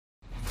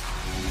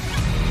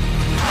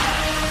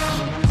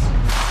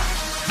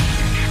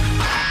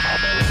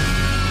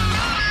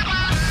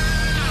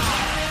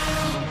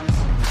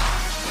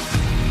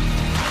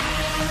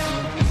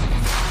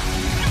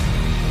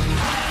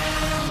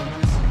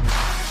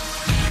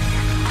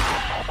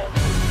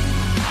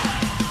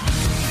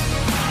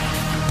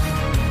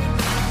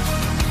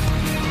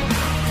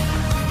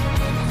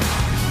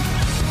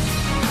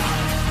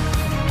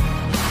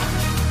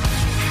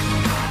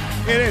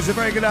guys, a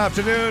very good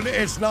afternoon.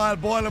 It's Niall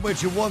Boylan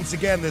with you once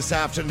again this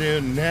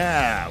afternoon.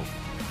 Now,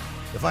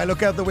 if I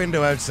look out the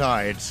window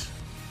outside,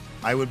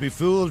 I would be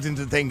fooled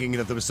into thinking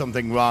that there was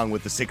something wrong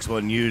with the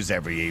 6-1 news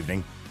every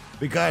evening,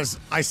 because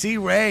I see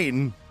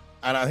rain,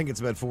 and I think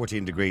it's about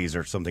 14 degrees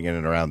or something in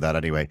and around that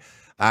anyway,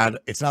 and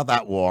it's not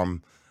that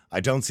warm. I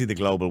don't see the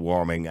global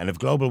warming, and if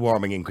global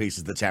warming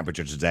increases the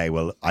temperature today,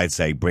 well, I'd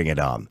say bring it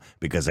on,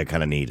 because I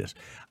kind of need it.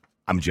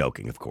 I'm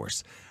joking, of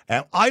course.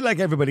 I, like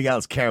everybody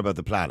else, care about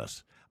the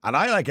planet. And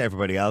I, like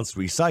everybody else,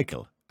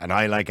 recycle. And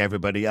I, like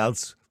everybody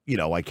else,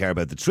 I care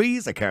about the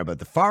trees, I care about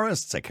the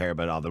forests, I care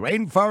about all the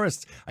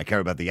rainforests, I care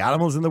about the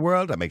animals in the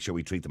world, I make sure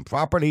we treat them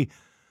properly.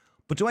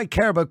 But do I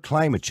care about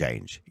climate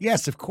change?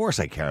 Yes, of course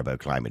I care about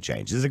climate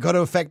change. Is it going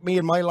to affect me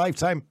in my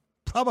lifetime?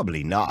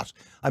 Probably not.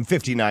 I'm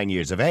 59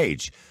 years of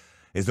age.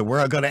 Is the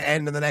world going to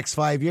end in the next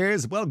 5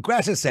 years? Well,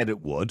 Greta said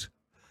it would.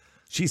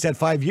 She said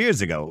 5 years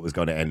ago it was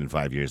going to end in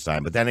 5 years'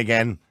 time, but then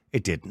again,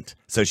 it didn't.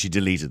 So she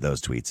deleted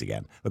those tweets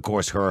again. Of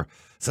course, her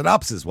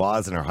synopsis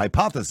was, and her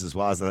hypothesis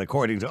was, that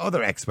according to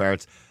other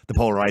experts, the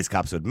polar ice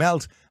caps would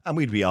melt and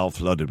we'd be all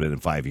flooded within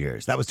 5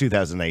 years. That was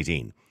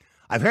 2018.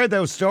 I've heard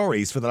those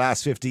stories for the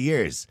last 50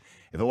 years.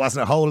 If it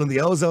wasn't a hole in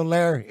the ozone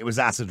layer, it was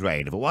acid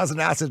rain. If it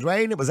wasn't acid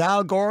rain, it was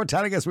Al Gore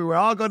telling us we were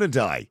all going to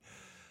die.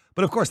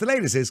 But of course, the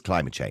latest is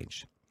climate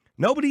change.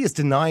 Nobody is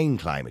denying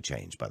climate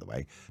change, by the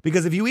way,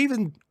 because if you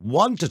even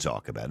want to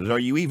talk about it, or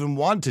you even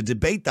want to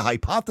debate the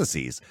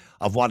hypotheses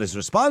of what is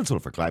responsible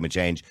for climate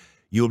change,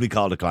 you will be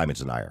called a climate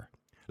denier.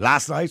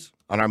 Last night,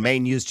 on our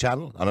main news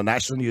channel, on a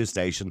national news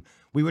station,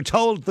 we were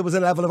told there was a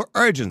level of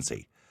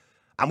urgency.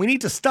 And we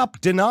need to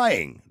stop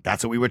denying.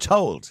 That's what we were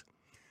told.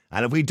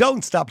 And if we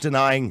don't stop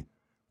denying,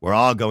 we're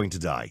all going to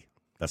die.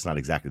 That's not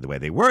exactly the way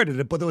they worded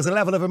it, but there was a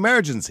level of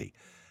emergency.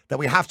 That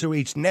we have to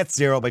reach net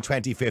zero by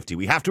 2050.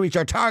 We have to reach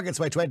our targets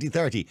by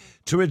 2030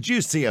 to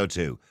reduce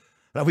CO2. And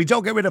if we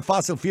don't get rid of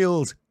fossil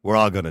fuels, we're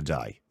all going to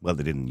die. Well,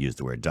 they didn't use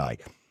the word die.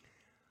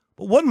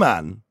 But one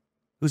man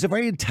who's a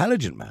very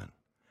intelligent man,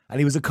 and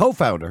he was a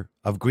co-founder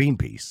of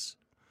Greenpeace,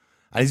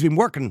 and he's been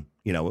working,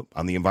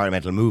 on the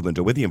environmental movement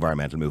or with the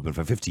environmental movement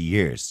for 50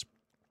 years.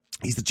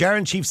 He's the chair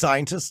and chief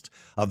scientist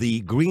of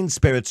the Green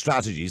Spirit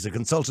Strategies, a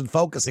consultant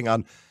focusing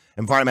on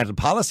environmental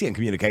policy and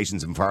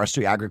communications in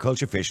forestry,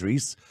 agriculture,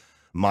 fisheries,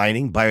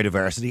 mining,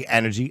 biodiversity,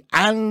 energy,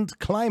 and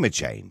climate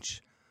change.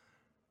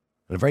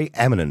 And a very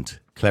eminent,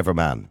 clever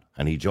man.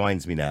 And he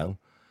joins me now,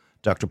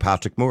 Dr.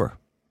 Patrick Moore.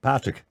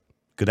 Patrick,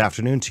 good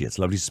afternoon to you. It's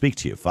lovely to speak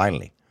to you,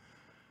 finally.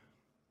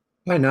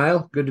 Hi,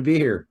 Niall. Good to be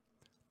here.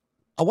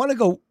 I want to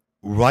go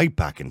right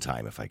back in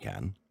time, if I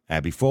can,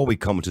 before we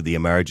come to the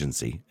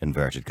emergency,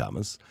 inverted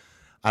commas.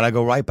 And I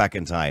go right back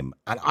in time.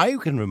 And I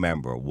can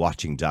remember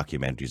watching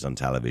documentaries on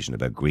television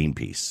about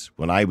Greenpeace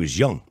when I was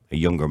young, a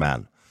younger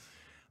man.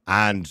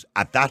 And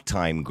at that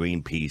time,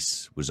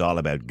 Greenpeace was all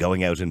about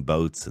going out in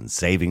boats and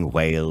saving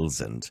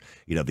whales and,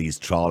 these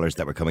trawlers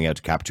that were coming out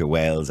to capture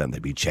whales, and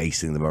they'd be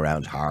chasing them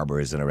around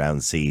harbours and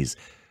around seas.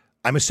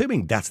 I'm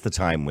assuming that's the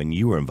time when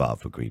you were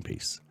involved with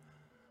Greenpeace.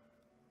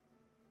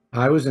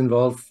 I was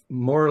involved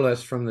more or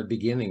less from the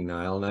beginning,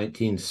 Niall,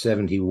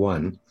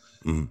 1971.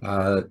 Mm-hmm.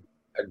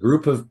 A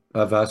group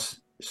of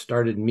us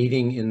started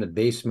meeting in the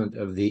basement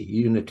of the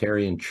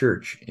Unitarian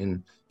Church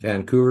in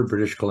Vancouver,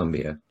 British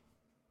Columbia,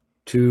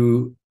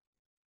 to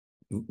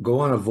go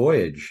on a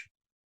voyage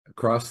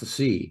across the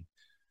sea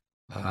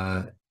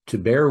to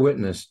bear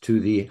witness to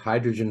the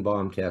hydrogen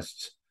bomb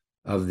tests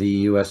of the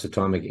U.S.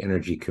 Atomic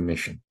Energy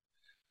Commission.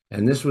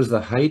 And this was the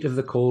height of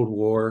the Cold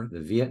War,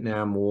 the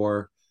Vietnam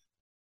War,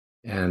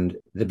 and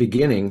the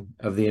beginning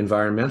of the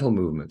environmental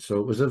movement. So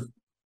it was a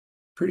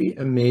pretty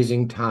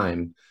amazing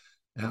time.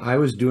 I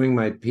was doing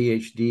my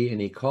PhD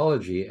in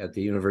ecology at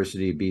the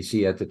University of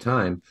BC at the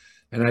time,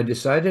 and I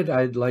decided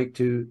I'd like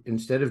to,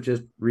 instead of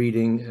just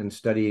reading and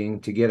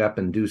studying, to get up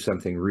and do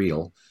something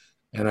real.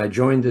 And I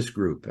joined this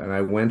group, and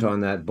I went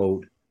on that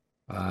boat,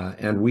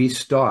 and we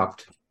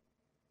stopped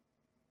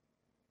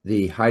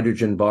the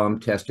hydrogen bomb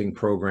testing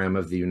program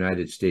of the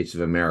United States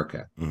of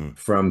America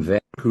from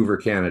Vancouver,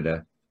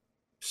 Canada,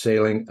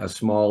 sailing a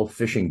small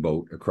fishing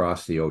boat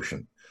across the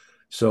ocean.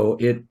 So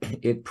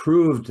it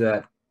proved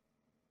that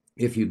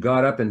if you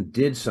got up and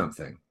did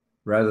something,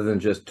 rather than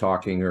just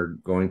talking or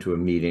going to a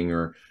meeting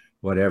or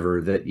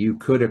whatever, that you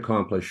could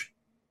accomplish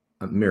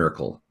a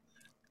miracle.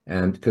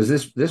 And because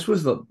this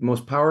was the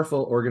most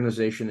powerful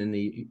organization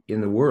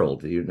in the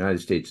world, the United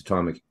States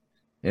Atomic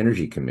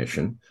Energy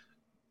Commission,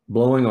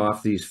 blowing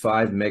off these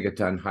 5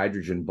 megaton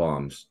hydrogen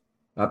bombs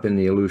up in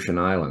the Aleutian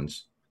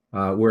Islands,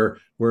 where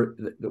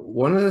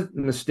one of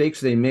the mistakes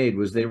they made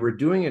was they were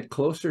doing it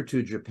closer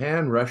to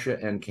Japan, Russia,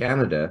 and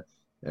Canada,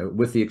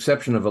 with the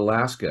exception of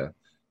Alaska,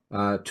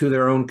 to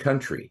their own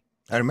country.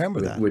 I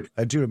remember that.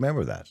 I do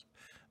remember that.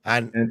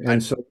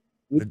 And so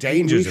the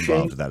dangers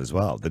involved with that as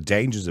well. The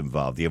dangers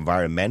involved, the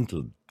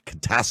environmental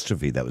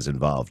catastrophe that was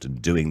involved in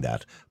doing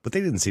that. But they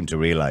didn't seem to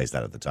realize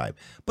that at the time.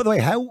 By the way,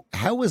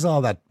 how was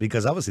all that?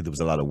 Because obviously there was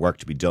a lot of work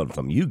to be done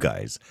from you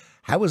guys.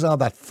 How was all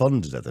that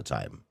funded at the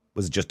time?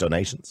 Was it just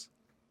donations?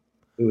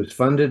 It was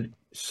funded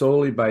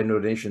solely by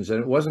donations, and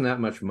it wasn't that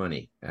much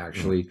money,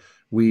 actually.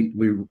 We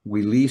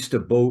leased a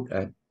boat,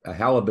 a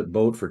halibut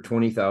boat, for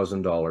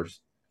 $20,000,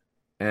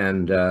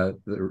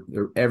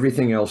 and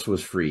everything else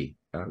was free.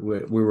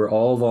 We were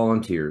all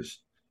volunteers.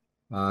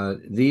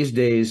 These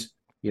days,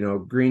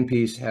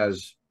 Greenpeace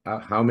has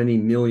how many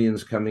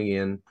millions coming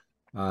in?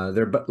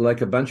 They're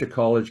like a bunch of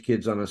college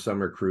kids on a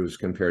summer cruise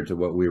compared to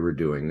what we were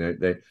doing.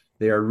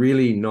 They are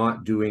really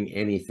not doing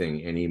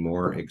anything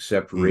anymore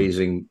except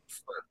raising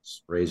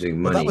funds, raising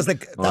money. Well,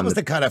 that was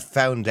the kind of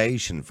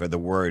foundation for the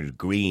word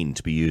green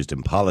to be used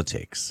in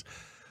politics,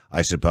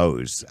 I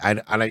suppose.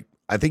 And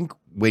I think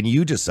when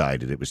you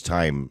decided it was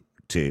time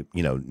to,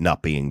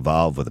 not be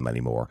involved with them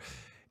anymore,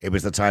 it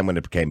was the time when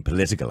it became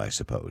political, I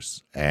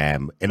suppose.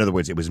 In other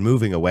words, it was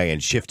moving away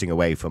and shifting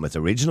away from its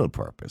original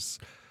purpose.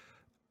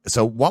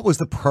 So what was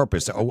the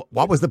purpose, or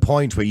what was the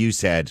point where you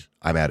said,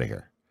 I'm out of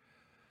here?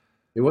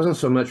 It wasn't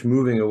so much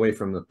moving away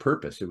from the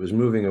purpose, it was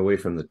moving away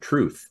from the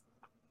truth.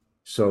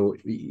 So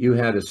you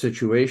had a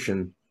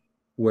situation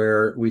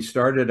where we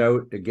started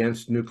out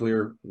against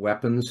nuclear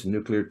weapons,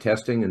 nuclear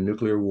testing, and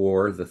nuclear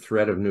war, the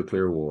threat of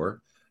nuclear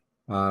war.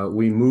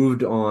 We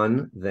moved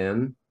on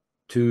then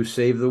to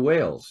save the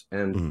whales.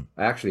 And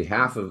actually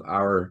half of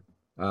our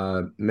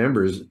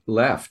members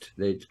left.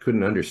 They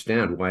couldn't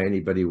understand why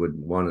anybody would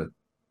want to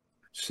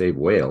save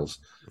whales.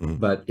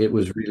 But it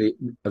was really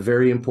a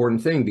very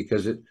important thing,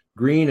 because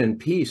green and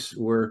peace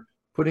were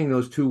putting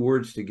those two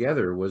words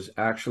together was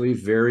actually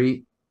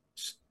very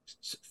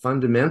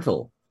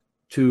fundamental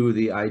to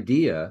the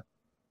idea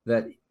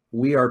that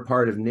we are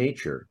part of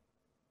nature,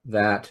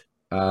 that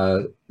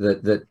and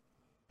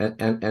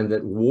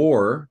that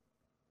war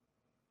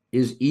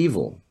is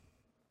evil.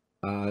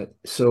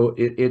 So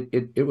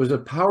it was a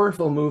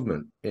powerful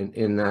movement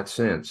in that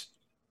sense.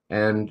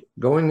 And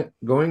going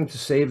to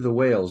save the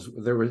whales,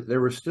 there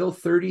were still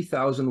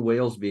 30,000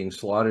 whales being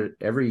slaughtered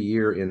every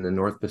year in the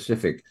North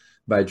Pacific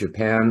by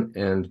Japan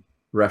and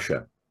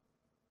Russia.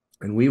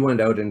 And we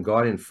went out and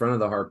got in front of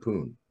the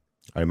harpoon.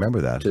 I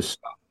remember that. To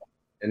stop.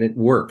 And it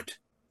worked.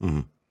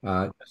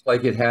 Just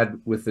like it had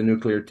with the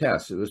nuclear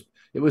tests.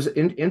 It was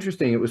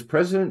interesting. It was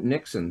President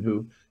Nixon,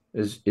 who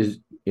is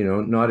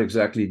not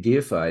exactly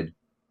deified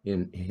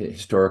in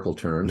historical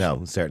terms.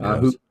 No,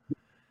 certainly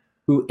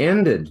who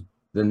ended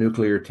the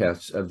nuclear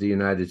tests of the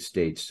United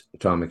States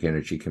Atomic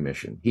Energy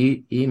Commission.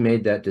 He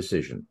made that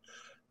decision.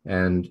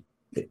 And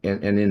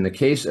in the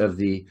case of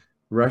the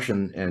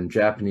Russian and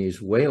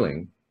Japanese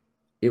whaling,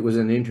 it was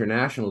an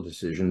international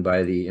decision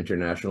by the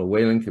International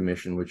Whaling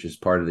Commission, which is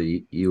part of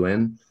the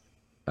UN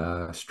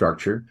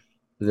structure,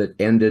 that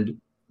ended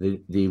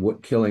the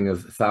killing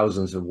of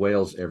thousands of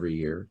whales every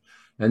year.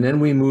 And then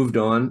we moved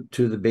on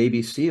to the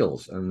baby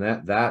seals, and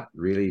that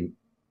really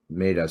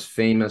made us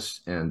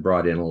famous and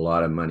brought in a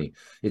lot of money.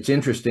 It's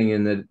interesting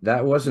in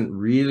that wasn't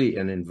really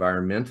an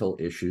environmental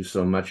issue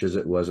so much as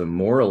it was a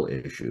moral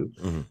issue.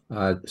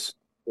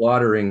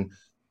 Slaughtering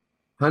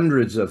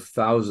hundreds of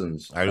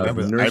thousands. I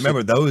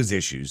remember those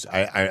issues.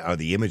 Or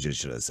the images,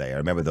 should I say? I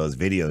remember those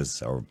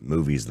videos or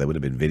movies. They would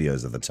have been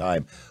videos at the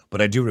time,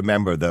 but I do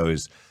remember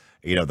those.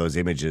 Those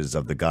images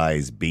of the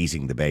guys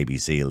beating the baby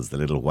seals, the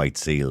little white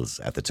seals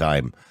at the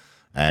time.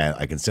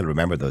 I can still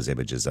remember those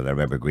images, and I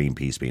remember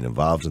Greenpeace being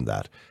involved in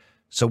that.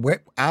 So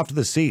after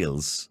the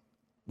seals,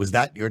 was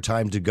that your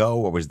time to go,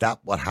 or was that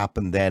what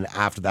happened then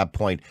after that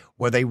point?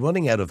 Were they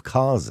running out of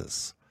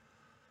causes?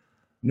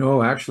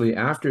 No, actually,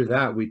 after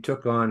that, we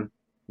took on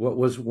what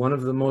was one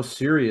of the most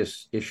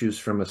serious issues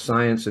from a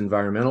science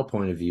environmental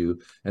point of view,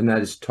 and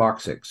that is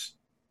toxics.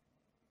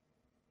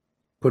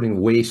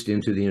 Putting waste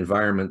into the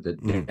environment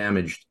that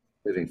damaged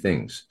living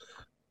things.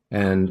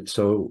 And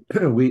so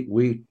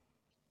we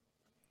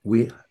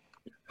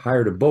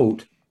hired a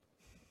boat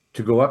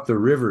to go up the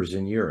rivers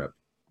in Europe.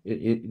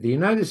 The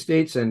United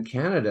States and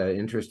Canada,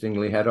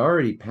 interestingly, had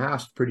already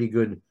passed pretty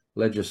good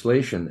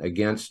legislation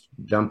against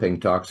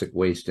dumping toxic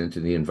waste into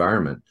the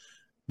environment,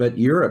 but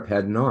Europe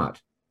had not,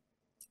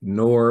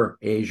 nor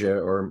Asia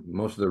or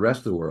most of the rest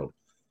of the world.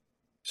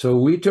 So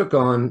we took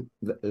on,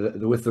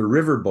 with the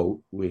river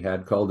boat we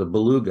had called the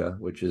Beluga,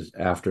 which is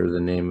after the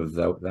name of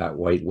that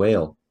white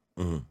whale,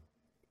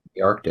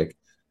 the Arctic.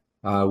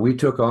 We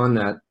took on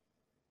that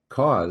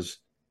cause,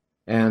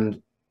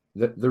 and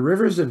the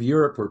rivers of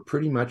Europe were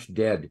pretty much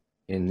dead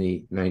in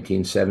the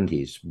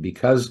 1970s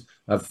because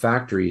of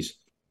factories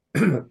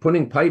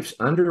putting pipes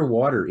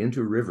underwater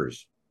into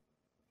rivers,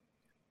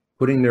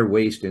 putting their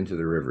waste into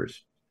the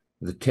rivers.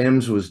 The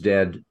Thames was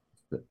dead,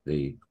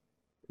 the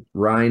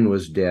Rhine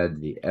was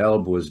dead, the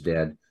Elbe was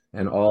dead,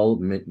 and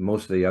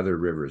most of the other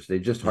rivers. They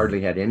just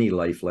hardly had any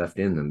life left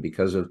in them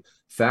because of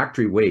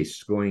factory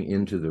wastes going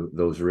into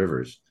those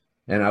rivers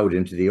and out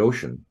into the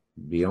ocean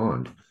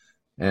beyond.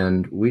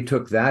 And we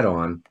took that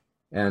on,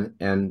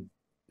 and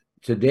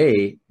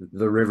today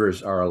the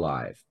rivers are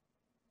alive.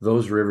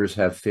 Those rivers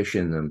have fish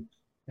in them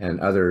and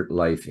other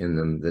life in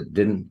them that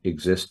didn't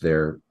exist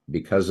there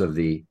because of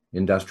the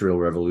Industrial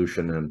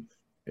Revolution, and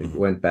it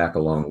went back a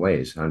long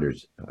ways, a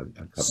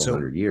couple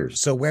hundred years.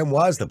 So when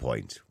was the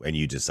point when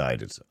you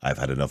decided, I've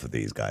had enough of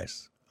these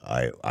guys?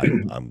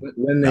 I'm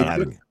when not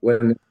they took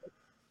having.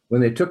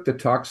 when they took the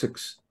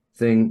toxics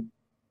thing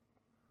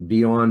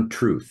beyond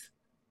truth,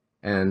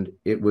 and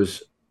it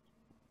was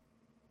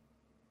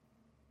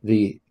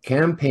the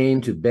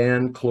campaign to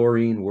ban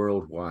chlorine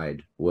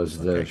worldwide was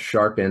the Okay.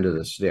 sharp end of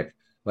the stick.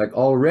 Like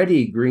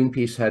already,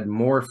 Greenpeace had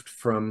morphed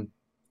from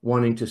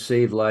wanting to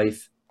save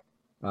life,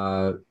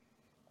 uh,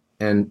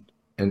 and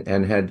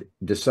and had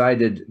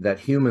decided that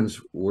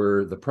humans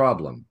were the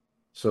problem.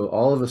 So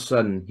all of a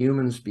sudden,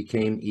 humans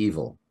became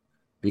evil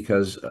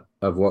because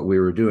of what we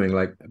were doing.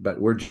 Like, but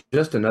we're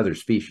just another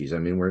species. I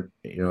mean,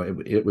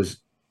 it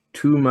was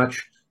too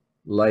much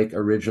like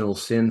original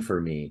sin for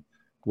me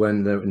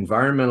when the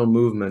environmental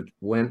movement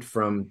went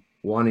from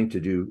wanting to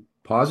do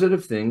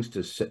positive things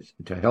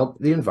to help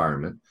the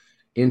environment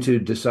into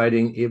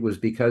deciding it was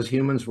because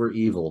humans were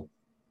evil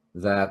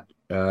that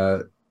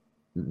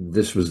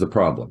this was the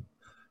problem.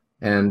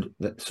 And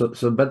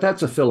but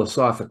that's a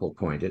philosophical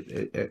point.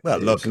 Well,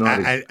 It's look, not.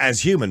 as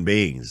human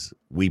beings,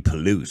 we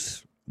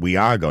pollute. We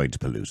are going to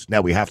pollute.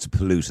 Now, we have to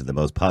pollute in the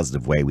most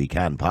positive way we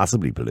can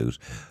possibly pollute,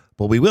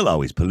 but we will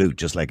always pollute,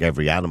 just like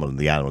every animal in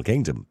the animal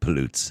kingdom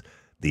pollutes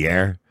the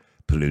air,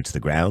 pollutes the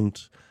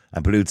ground,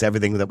 and pollutes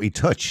everything that we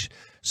touch.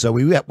 So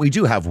we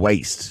do have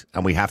waste,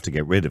 and we have to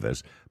get rid of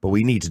it, but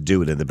we need to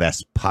do it in the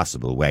best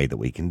possible way that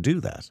we can do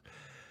that.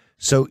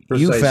 So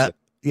you Precisely. felt,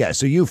 yeah.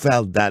 So you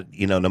felt that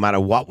no matter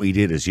what we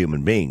did as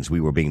human beings, we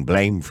were being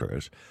blamed for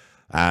it,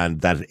 and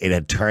that it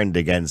had turned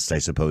against, I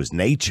suppose,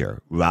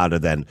 nature rather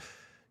than,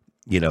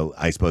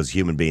 I suppose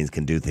human beings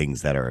can do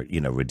things that are,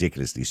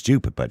 ridiculously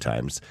stupid by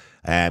times,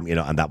 and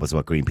that was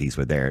what Greenpeace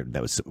were there.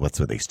 That's what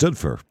they stood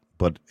for.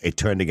 But it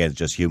turned against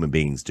just human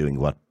beings doing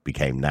what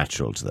became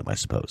natural to them, I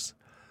suppose.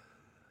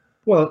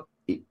 Well,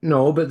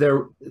 no, but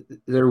there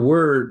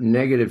were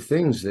negative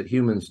things that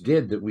humans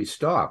did that we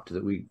stopped,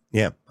 that we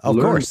Yeah, of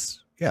learned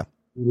course. Yeah.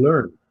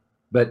 learned.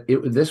 But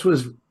this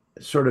was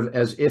sort of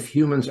as if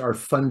humans are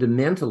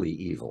fundamentally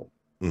evil.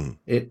 Mm.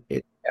 It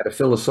at a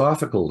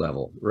philosophical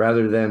level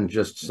rather than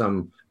just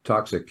some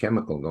toxic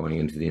chemical going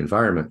into the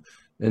environment.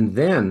 And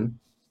then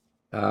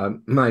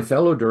my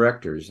fellow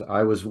directors,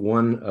 I was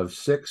one of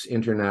 6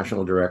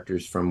 international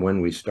directors from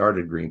when we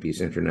started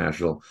Greenpeace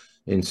International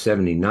in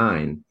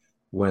 '79,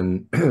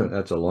 when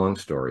that's a long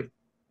story,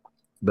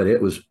 but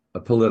it was a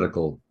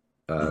political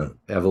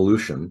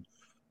evolution.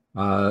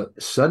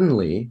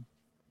 Suddenly,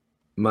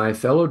 my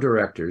fellow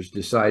directors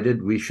decided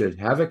we should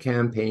have a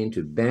campaign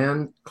to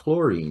ban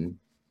chlorine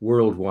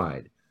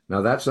worldwide.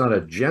 Now, that's not a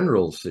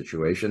general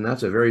situation,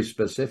 that's a very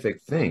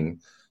specific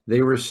thing.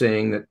 They were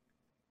saying that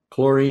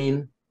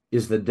chlorine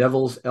is the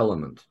devil's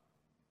element.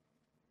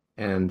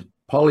 And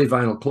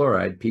polyvinyl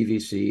chloride,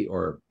 PVC,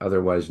 or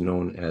otherwise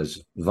known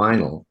as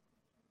vinyl,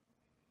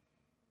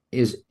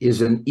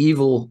 is an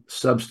evil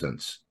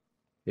substance.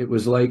 It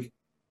was like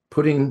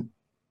putting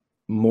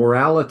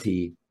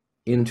morality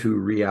into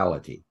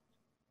reality.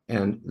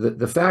 And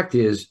the fact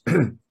is,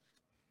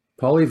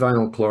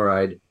 polyvinyl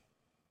chloride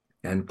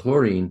and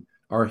chlorine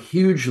are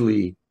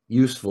hugely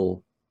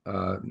useful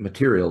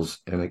materials.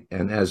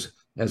 And as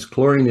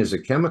chlorine is a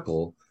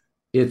chemical,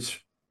 it's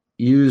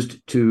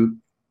used to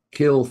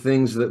kill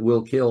things that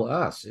will kill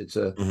us. It's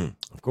a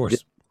Of course.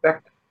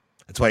 disinfectant.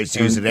 That's why it's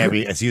used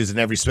in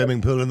every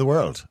swimming pool in the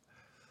world.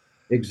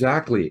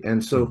 Exactly.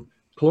 And so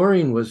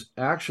chlorine was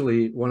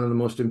actually one of the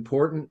most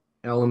important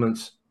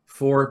elements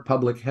for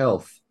public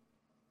health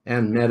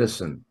and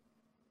medicine.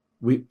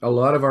 A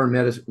lot of our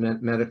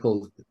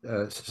medical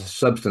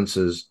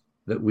substances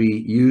that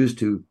we use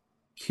to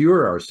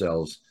cure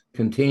ourselves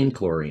contain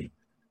chlorine.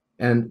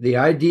 And the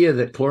idea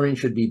that chlorine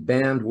should be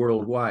banned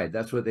worldwide,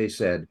 that's what they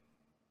said.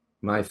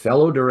 My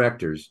fellow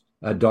directors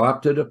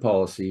adopted a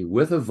policy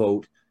with a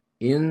vote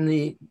in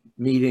the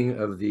meeting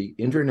of the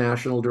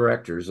international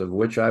directors, of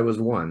which I was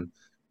one,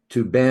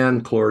 to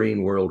ban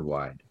chlorine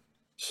worldwide.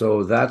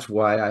 So that's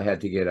why I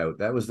had to get out.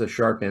 That was the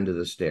sharp end of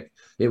the stick.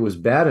 It was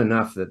bad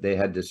enough that they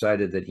had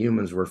decided that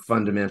humans were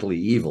fundamentally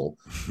evil,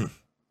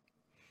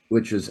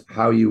 which is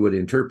how you would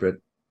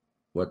interpret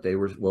what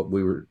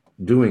we were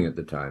doing at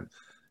the time.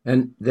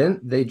 And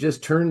then they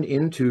just turned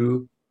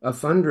into a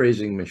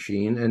fundraising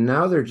machine, and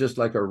now they're just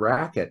like a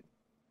racket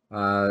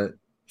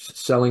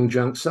selling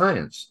junk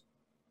science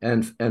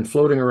and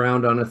floating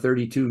around on a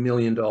 $32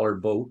 million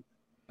boat,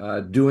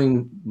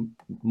 doing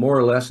more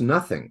or less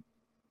nothing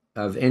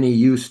of any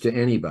use to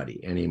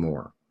anybody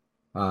anymore.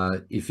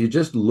 If you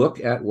just look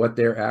at what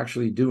they're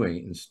actually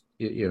doing,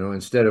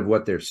 instead of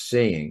what they're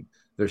saying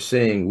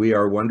we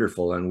are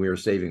wonderful and we are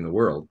saving the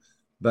world,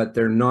 but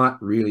they're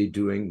not really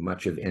doing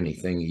much of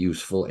anything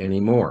useful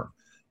anymore.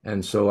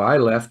 And so I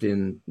left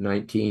in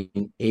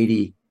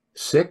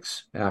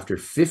 1986 after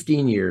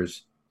 15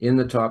 years in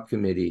the top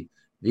committee,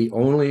 the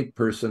only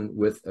person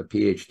with a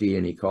PhD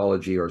in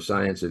ecology or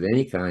science of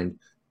any kind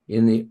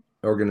in the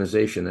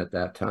organization at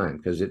that time,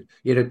 because it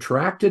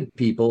attracted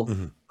people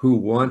who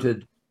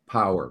wanted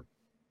power.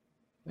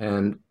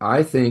 And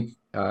I think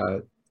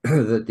that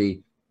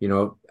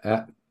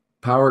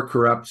power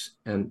corrupts,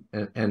 and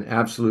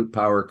absolute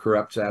power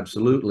corrupts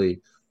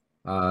absolutely.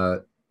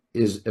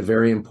 is a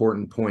very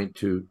important point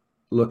to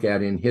look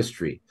at in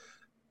history,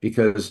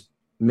 because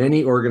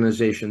many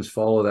organizations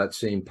follow that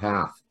same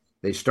path.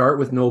 They start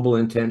with noble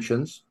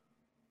intentions,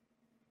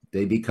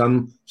 they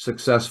become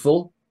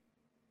successful,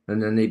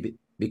 and then they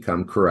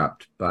become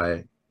corrupt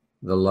by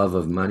the love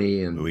of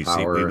money and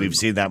power. We've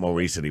seen that more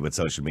recently with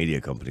social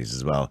media companies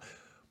as well.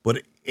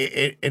 But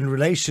in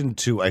relation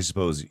to, I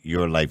suppose,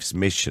 your life's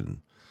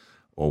mission,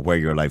 or where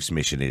your life's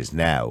mission is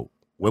now,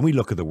 when we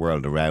look at the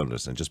world around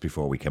us, and just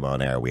before we came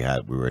on air, we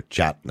were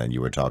chatting, and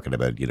you were talking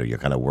about, you're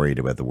kind of worried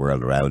about the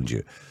world around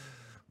you.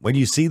 When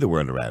you see the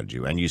world around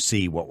you and you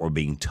see what we're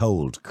being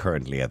told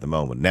currently at the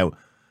moment, now,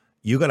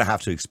 you're going to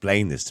have to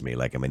explain this to me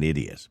like I'm an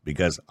idiot,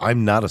 because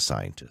I'm not a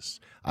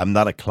scientist. I'm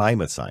not a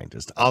climate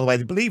scientist, although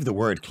I believe the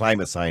word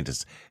climate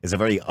scientist is a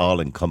very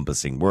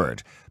all-encompassing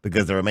word,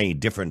 because there are many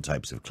different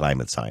types of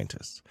climate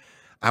scientists.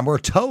 And we're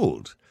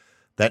told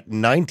that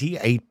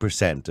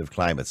 98% of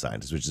climate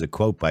scientists, which is a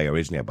quote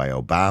originally by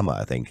Obama,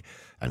 I think,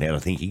 and I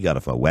think he got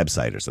it from a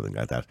website or something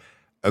like that,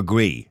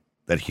 agree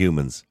that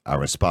humans are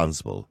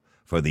responsible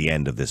for the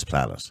end of this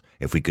planet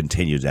if we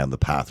continue down the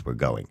path we're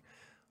going.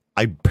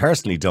 I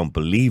personally don't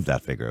believe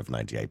that figure of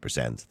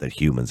 98%, that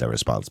humans are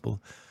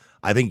responsible.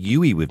 I think you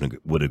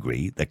would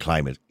agree that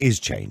climate is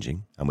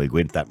changing, and we'll go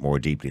into that more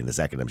deeply in a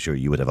second. I'm sure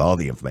you would have all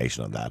the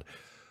information on that.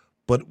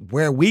 But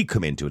where we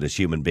come into it as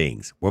human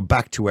beings, we're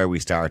back to where we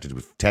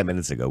started 10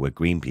 minutes ago with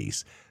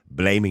Greenpeace,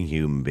 blaming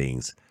human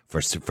beings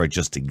for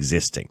just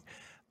existing.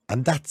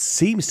 And that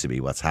seems to be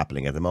what's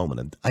happening at the moment.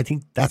 And I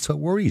think that's what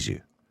worries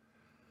you.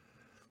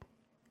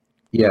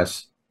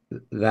 Yes,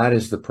 that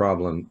is the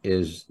problem,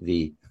 is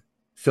the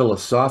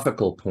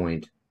philosophical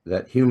point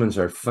that humans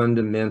are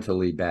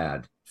fundamentally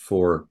bad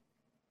for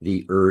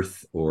the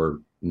earth or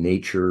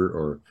nature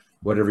or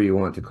whatever you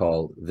want to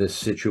call this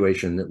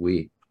situation that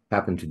we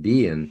happen to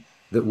be in,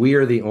 that we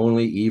are the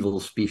only evil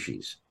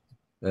species,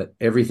 that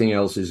everything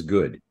else is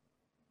good.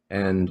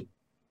 And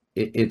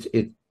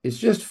it's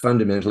just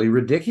fundamentally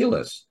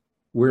ridiculous.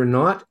 We're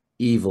not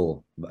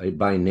evil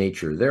by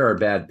nature. There are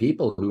bad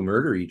people who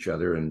murder each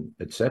other and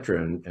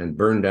etc. and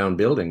burn down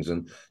buildings.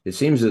 And it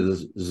seems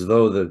as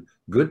though the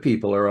good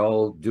people are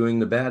all doing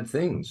the bad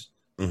things.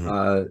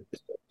 Mm-hmm.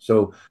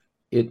 So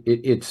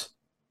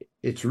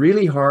it's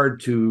really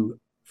hard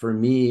for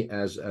me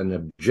as an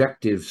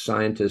objective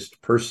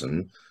scientist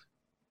person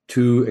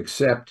to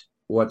accept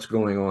what's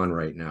going on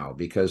right now,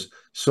 because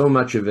so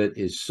much of it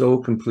is so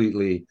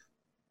completely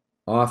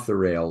off the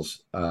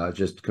rails.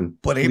 Just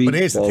complete. But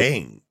here's the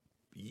thing.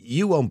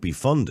 You won't be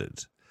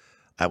funded.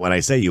 When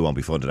I say you won't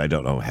be funded, I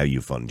don't know how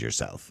you fund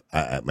yourself.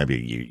 Maybe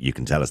you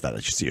can tell us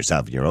that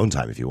yourself in your own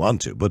time if you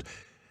want to. But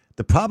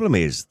the problem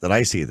is that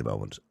I see at the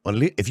moment,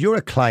 if you're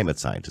a climate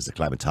scientist, a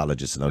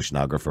climatologist, an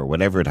oceanographer,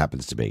 whatever it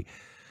happens to be,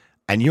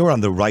 and you're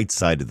on the right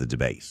side of the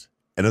debate,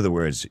 in other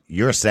words,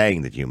 you're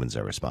saying that humans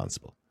are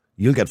responsible,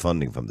 you'll get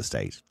funding from the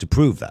state to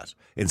prove that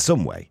in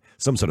some way,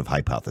 some sort of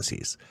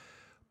hypotheses.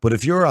 But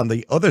if you're on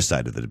the other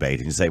side of the debate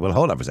and you say, well,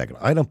 hold on for a second,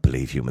 I don't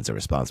believe humans are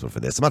responsible for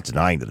this. I'm not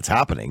denying that it's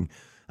happening,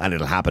 and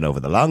it'll happen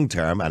over the long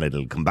term and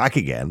it'll come back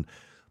again,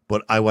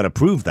 but I want to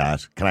prove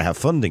that. Can I have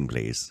funding,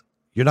 please?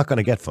 You're not going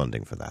to get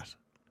funding for that.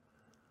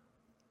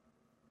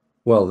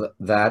 Well,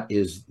 that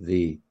is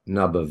the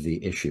nub of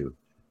the issue,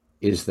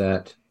 is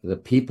that the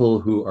people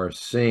who are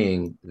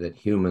saying that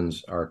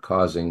humans are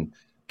causing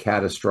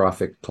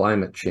catastrophic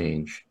climate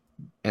change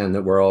and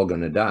that we're all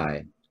going to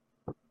die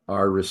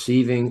are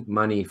receiving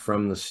money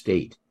from the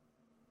state.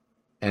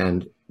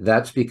 And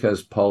that's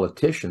because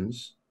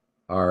politicians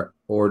are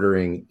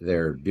ordering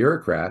their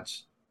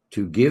bureaucrats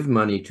to give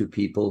money to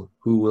people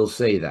who will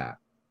say that.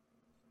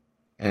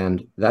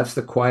 And that's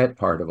the quiet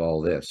part of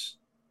all this.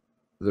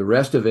 The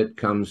rest of it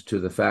comes to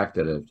the fact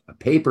that a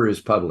paper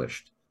is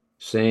published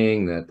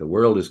saying that the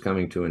world is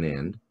coming to an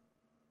end,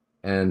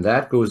 and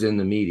that goes in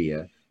the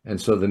media.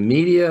 And so the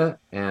media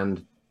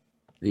and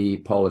the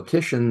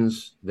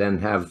politicians then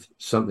have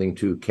something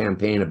to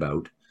campaign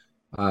about.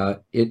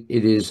 It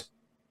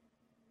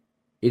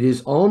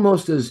is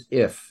almost as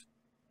if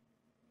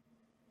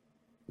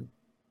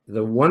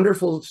the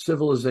wonderful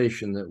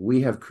civilization that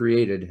we have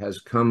created has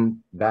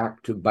come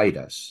back to bite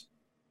us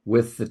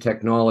with the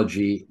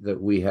technology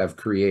that we have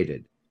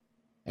created.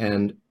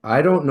 And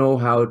I don't know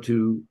how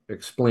to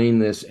explain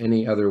this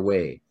any other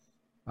way.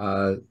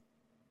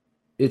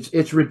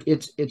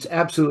 It's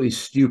absolutely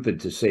stupid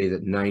to say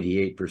that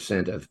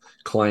 98% of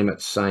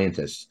climate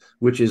scientists,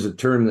 which is a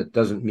term that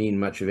doesn't mean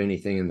much of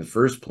anything in the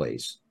first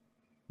place,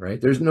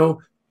 right?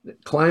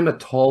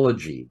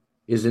 Climatology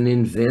is an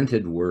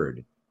invented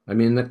word. I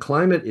mean, the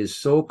climate is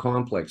so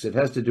complex. It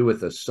has to do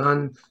with the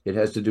sun. It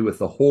has to do with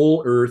the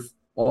whole earth,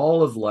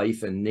 all of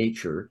life and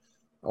nature,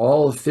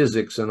 all of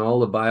physics and all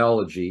the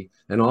biology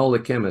and all the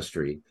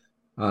chemistry.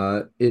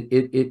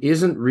 It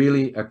isn't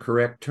really a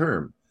correct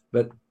term.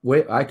 But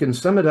I can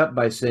sum it up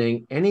by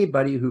saying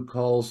anybody who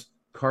calls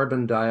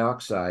carbon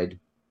dioxide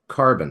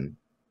carbon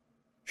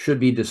should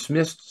be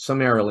dismissed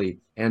summarily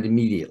and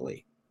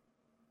immediately,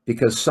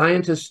 because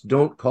scientists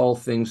don't call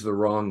things the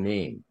wrong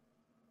name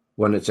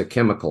when it's a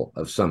chemical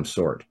of some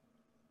sort.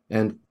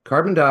 And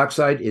carbon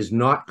dioxide is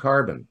not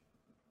carbon.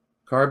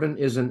 Carbon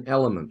is an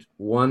element,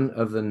 one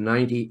of the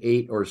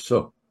 98 or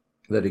so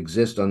that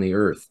exist on the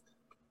Earth.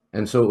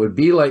 And so it would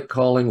be like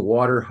calling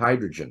water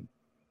hydrogen.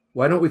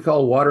 Why don't we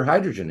call water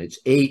hydrogen?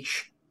 It's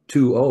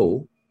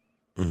H2O.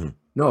 Mm-hmm.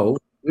 No,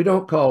 we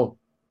don't call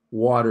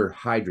water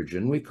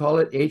hydrogen. We call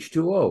it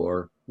H2O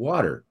or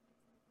water.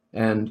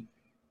 And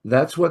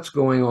that's what's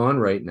going on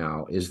right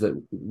now, is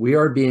that we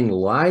are being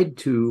lied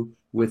to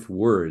with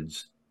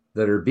words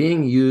that are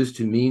being used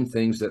to mean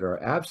things that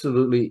are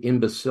absolutely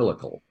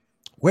imbecilical.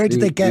 Where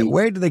did they get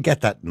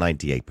that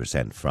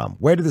 98% from?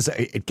 Where did this?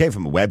 It came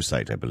from a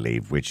website, I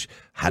believe, which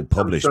had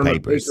published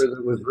papers. A paper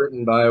that was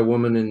written by a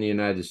woman in the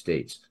United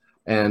States,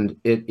 and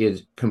it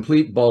is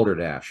complete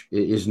balderdash.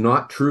 It is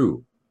not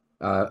true.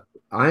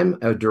 I'm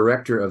a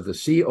director of the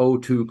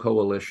CO2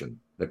 Coalition,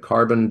 the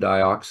Carbon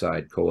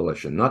Dioxide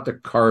Coalition, not the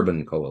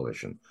Carbon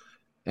Coalition.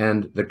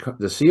 And the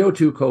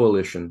CO2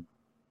 Coalition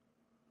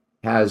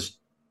has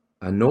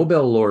a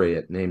Nobel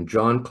laureate named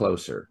John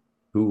Clauser,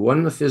 who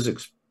won the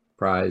physics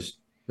prize,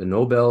 the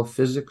Nobel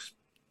Physics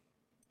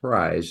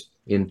Prize,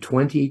 in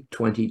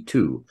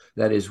 2022.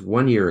 That is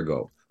 1 year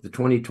ago. The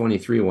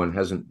 2023 one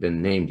hasn't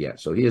been named yet.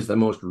 So he is the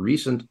most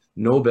recent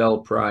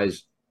Nobel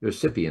Prize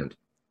recipient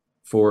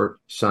for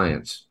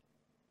science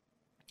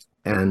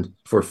and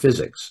for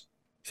physics.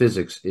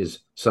 Physics is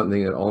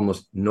something that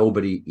almost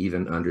nobody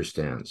even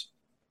understands.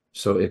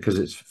 So because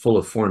it's full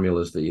of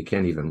formulas that you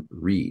can't even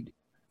read.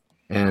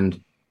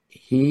 And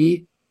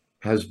he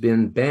has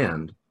been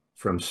banned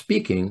from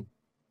speaking.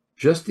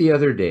 Just the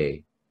other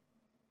day,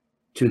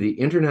 to the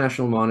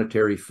International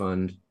Monetary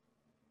Fund,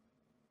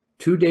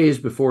 2 days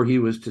before he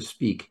was to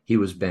speak, he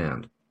was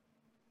banned.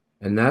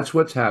 And that's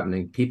what's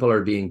happening. People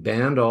are being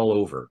banned all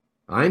over.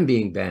 I'm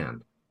being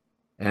banned.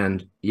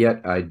 And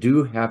yet I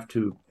do have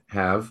to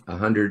have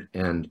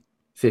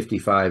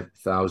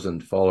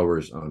 155,000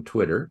 followers on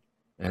Twitter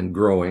and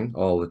growing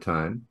all the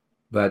time.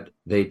 But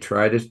they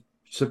try to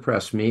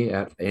suppress me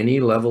at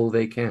any level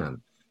they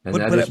can. And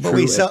but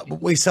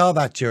we saw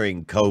that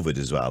during COVID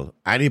as well.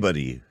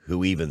 Anybody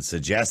who even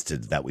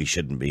suggested that we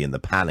shouldn't be in the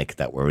panic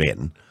that we're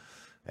in,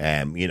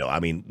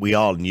 we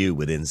all knew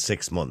within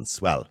 6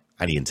 months, well,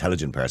 any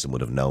intelligent person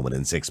would have known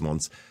within 6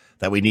 months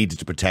that we needed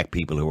to protect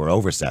people who were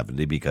over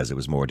 70 because it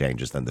was more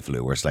dangerous than the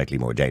flu, or slightly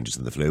more dangerous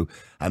than the flu.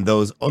 And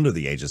those under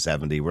the age of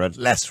 70 were at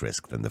less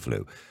risk than the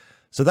flu.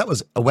 So that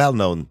was a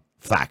well-known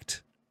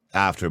fact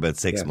after about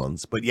 6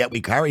 months. But yet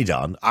we carried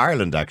on.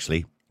 Ireland,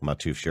 actually, I'm not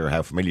too sure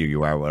how familiar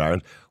you are with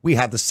Ireland. We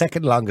had the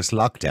second longest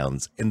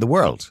lockdowns in the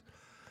world.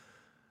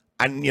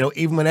 And,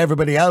 even when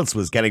everybody else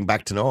was getting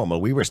back to normal,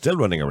 we were still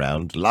running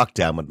around, locked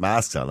down with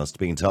masks on us,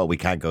 being told we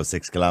can't go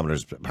 6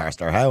 kilometres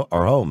past our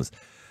homes.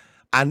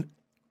 And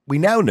we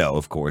now know,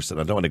 of course, and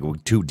I don't want to go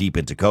too deep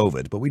into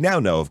COVID, but we now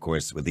know, of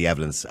course, with the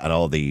evidence and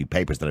all the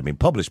papers that have been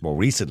published more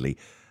recently,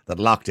 that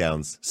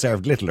lockdowns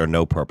served little or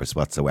no purpose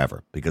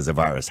whatsoever because the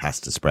virus has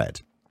to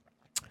spread.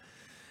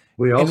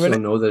 We also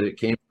know that it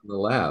came from the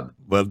lab.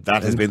 Well,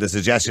 that has been the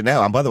suggestion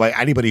now. And by the way,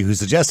 anybody who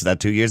suggested that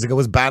 2 years ago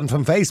was banned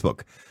from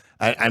Facebook.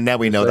 And now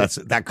we know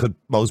that could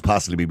most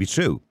possibly be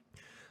true.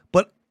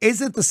 But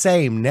is it the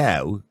same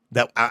now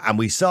that, and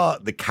we saw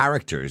the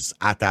characters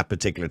at that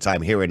particular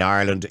time here in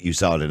Ireland, you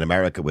saw it in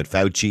America with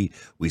Fauci,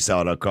 we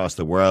saw it across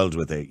the world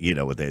with the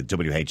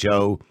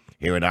WHO.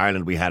 Here in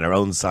Ireland, we had our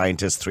own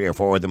scientists, 3 or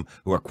 4 of them,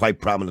 who are quite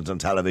prominent on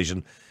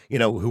television,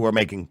 who were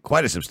making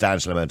quite a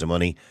substantial amount of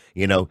money,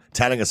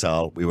 telling us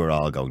all we were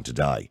all going to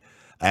die.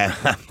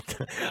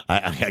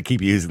 I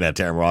keep using that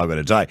term, we're all going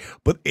to die.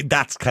 But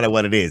that's kind of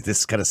what it is,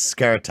 this kind of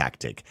scare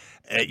tactic,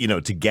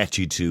 to get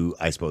you to,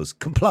 I suppose,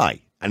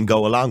 comply and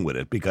go along with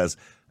it. Because,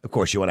 of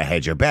course, you want to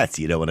hedge your bets.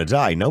 You don't want to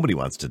die. Nobody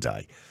wants to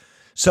die.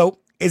 So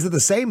is it the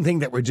same thing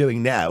that we're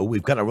doing now?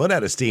 We've got to run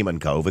out of steam on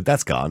COVID.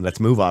 That's gone.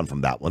 Let's move on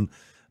from that one.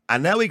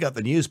 And now we got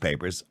the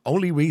newspapers.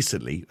 Only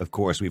recently, of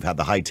course, we've had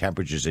the high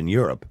temperatures in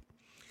Europe.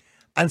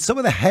 And some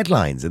of the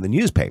headlines in the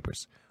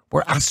newspapers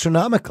were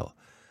astronomical.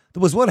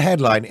 There was one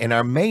headline in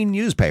our main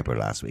newspaper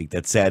last week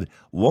that said,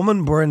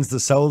 "Woman burns the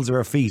soles of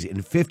her feet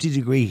in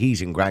 50-degree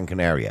heat in Gran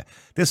Canaria."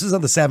 This was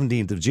on the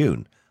 17th of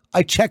June.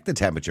 I checked the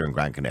temperature in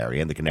Gran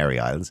Canaria and the Canary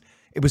Islands.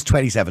 It was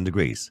 27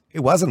 degrees.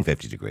 It wasn't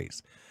 50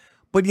 degrees.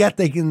 But yet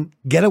they can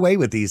get away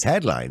with these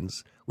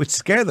headlines, which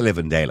scare the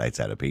living daylights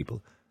out of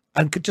people,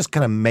 and could just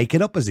kind of make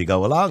it up as you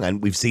go along.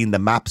 And we've seen the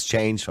maps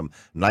change from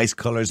nice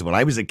colours. When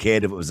I was a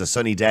kid, if it was a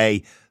sunny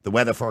day, the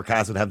weather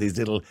forecast would have these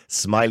little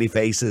smiley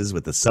faces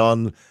with the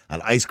sun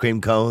and ice cream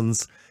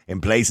cones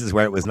in places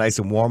where it was nice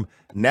and warm.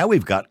 Now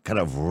we've got kind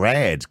of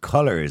red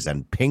colours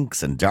and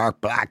pinks and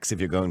dark blacks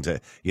if you're going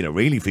to,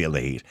 really feel the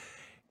heat.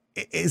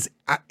 Is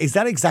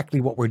that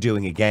exactly what we're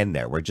doing again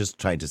there? We're just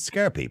trying to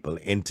scare people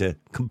into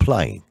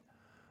complying.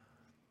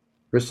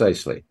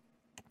 Precisely.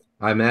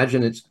 I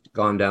imagine it's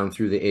gone down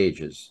through the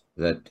ages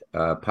that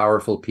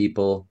powerful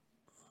people,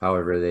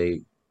 however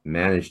they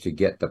managed to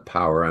get the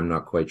power, I'm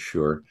not quite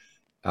sure,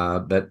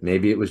 but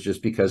maybe it was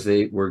just because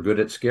they were good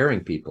at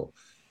scaring people.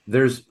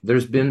 There's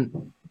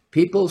been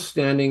people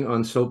standing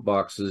on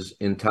soapboxes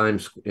in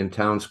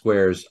town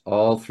squares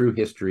all through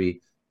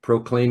history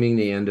proclaiming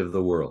the end of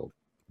the world.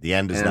 The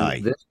end is And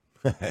nigh. The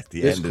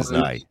this end is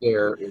climate nigh.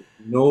 scare is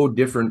no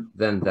different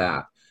than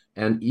that.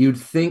 And you'd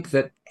think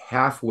that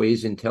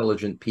halfways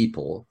intelligent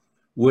people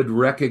would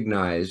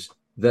recognize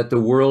that the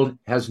world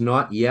has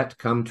not yet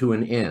come to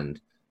an end,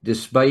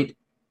 despite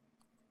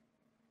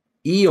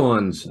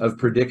eons of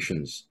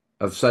predictions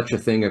of such a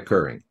thing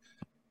occurring.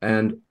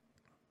 And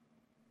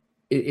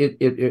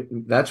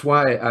that's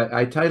why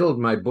I titled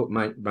my book,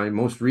 my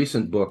most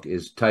recent book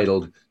is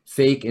titled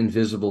Fake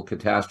Invisible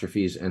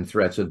Catastrophes and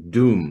Threats of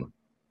Doom.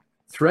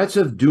 Threats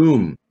of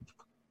doom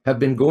have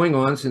been going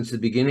on since the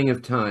beginning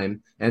of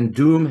time, and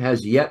doom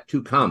has yet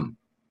to come.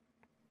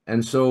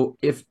 And so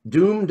if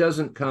doom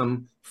doesn't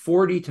come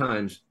 40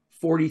 times,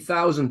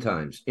 40,000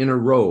 times in a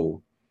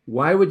row,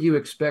 why would you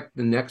expect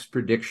the next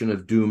prediction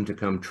of doom to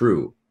come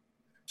true?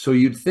 So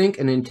you'd think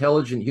an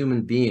intelligent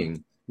human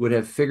being would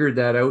have figured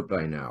that out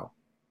by now,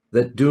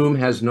 that doom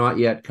has not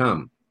yet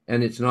come,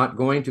 and it's not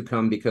going to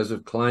come because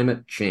of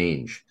climate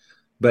change.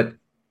 But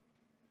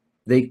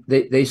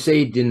they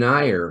say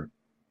denier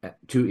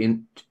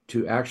to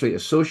actually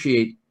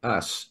associate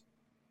us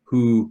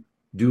who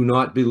do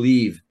not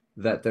believe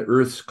that the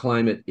Earth's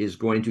climate is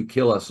going to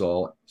kill us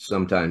all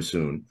sometime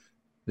soon.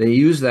 They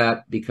use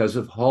that because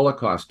of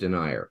Holocaust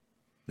denier,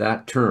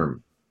 that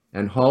term.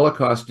 And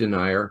Holocaust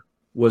denier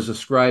was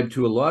ascribed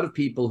to a lot of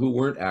people who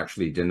weren't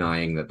actually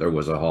denying that there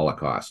was a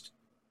Holocaust.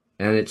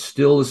 And it's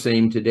still the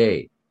same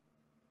today.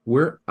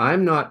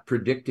 I'm not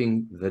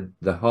predicting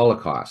the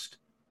Holocaust,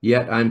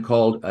 yet I'm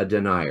called a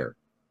denier.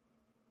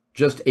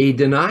 Just a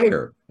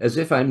denier, as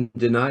if I'm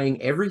denying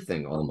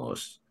everything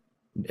almost,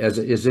 as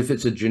if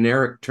it's a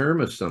generic term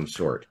of some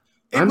sort.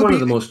 I'm one of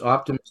the most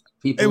optimistic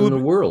people in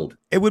the world.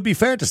 It would be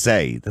fair to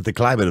say that the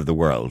climate of the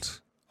world,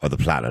 or the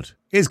planet,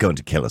 is going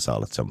to kill us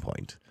all at some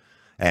point.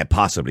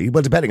 Possibly,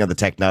 well, depending on the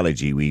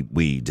technology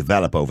we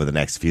develop over the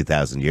next few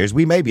thousand years,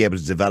 we may be able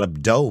to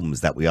develop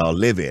domes that we all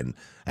live in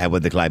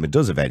when the climate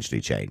does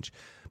eventually change.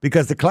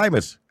 Because the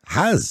climate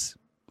has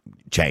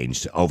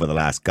changed over the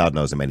last God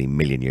knows how many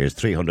million years.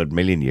 300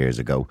 million years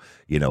ago,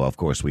 of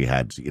course we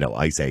had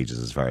ice ages,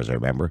 as far as I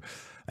remember.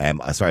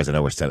 As far as I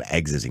know, we're still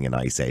exiting an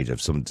ice age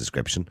of some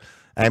description.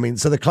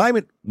 So the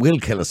climate will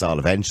kill us all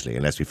eventually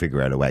unless we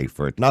figure out a way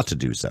for it not to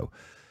do so.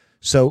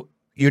 So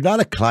you're not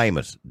a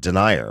climate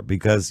denier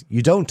because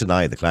you don't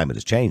deny the climate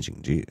is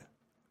changing, do you?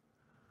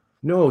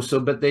 No,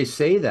 but they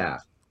say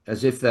that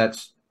as if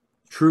that's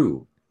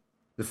true.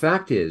 The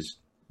fact is,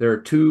 there are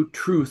two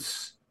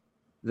truths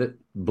that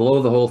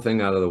blow the whole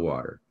thing out of the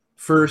water.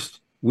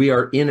 First, we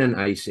are in an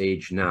ice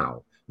age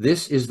now.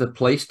 This is the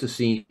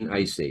Pleistocene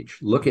ice age.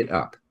 Look it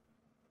up.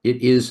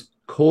 It is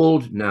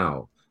cold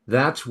now.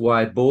 That's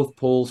why both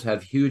poles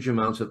have huge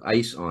amounts of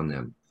ice on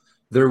them.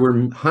 There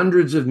were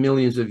hundreds of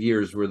millions of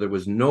years where there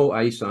was no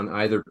ice on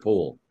either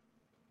pole.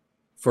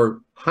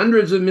 For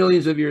hundreds of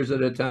millions of years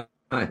at a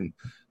time.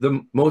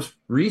 The most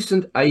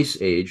recent ice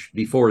age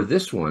before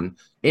this one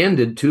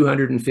ended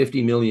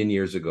 250 million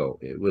years ago.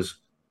 It was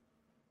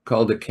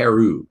called a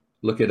Karoo.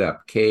 Look it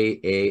up.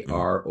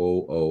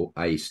 Karoo,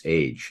 ice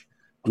age.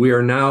 We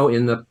are now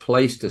in the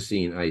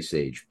Pleistocene ice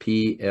age.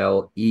 Pleistocene.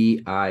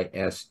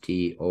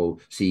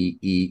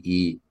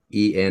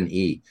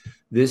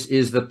 This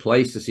is the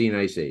Pleistocene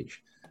ice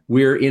age.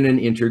 We're in an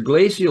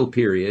interglacial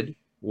period,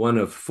 one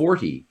of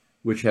 40,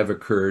 which have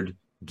occurred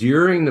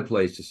during the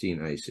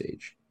Pleistocene ice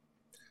age.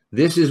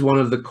 This is one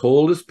of the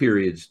coldest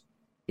periods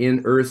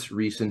in Earth's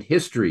recent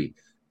history.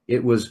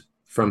 It was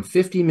from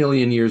 50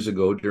 million years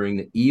ago during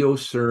the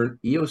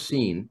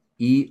Eocene,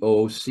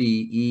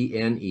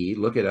 E-O-C-E-N-E,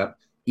 look it up,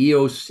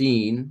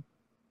 Eocene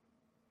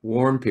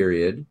warm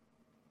period,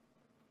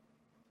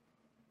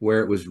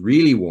 where it was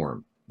really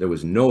warm. There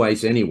was no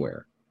ice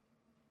anywhere.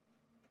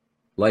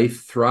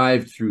 Life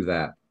thrived through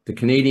that. The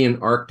Canadian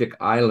Arctic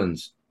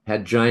islands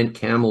had giant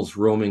camels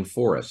roaming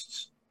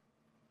forests.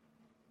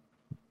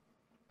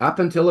 Up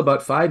until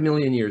about 5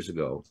 million years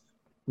ago,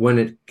 when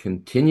it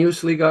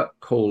continuously got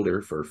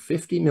colder for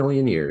 50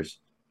 million years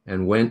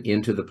and went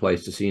into the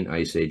Pleistocene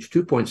ice age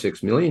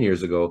 2.6 million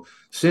years ago.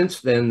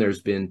 Since then,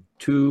 there's been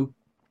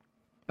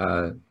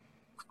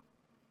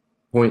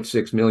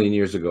 2.6 million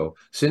years ago.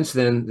 Since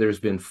then, there's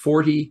been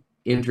 40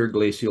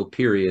 interglacial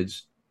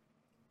periods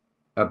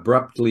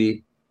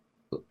abruptly,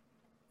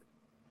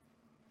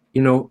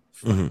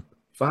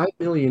 5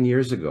 million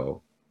years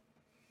ago,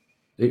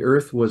 the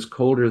Earth was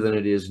colder than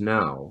it is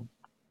now,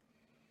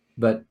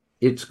 but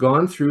it's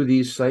gone through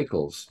these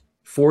cycles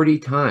 40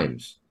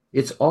 times.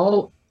 It's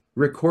all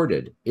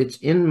recorded. It's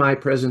in my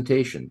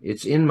presentation.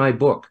 It's in my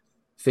book,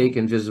 Fake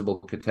Invisible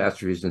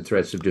Catastrophes and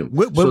Threats of Doom.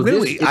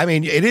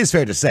 It is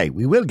fair to say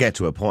we will get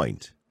to a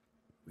point,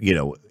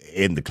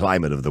 in the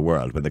climate of the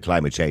world when the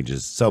climate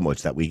changes so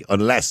much that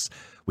unless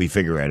we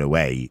figure out a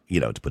way,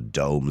 to put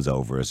domes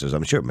over us, or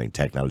I'm sure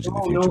technology in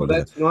the future. No,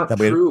 that's not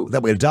true.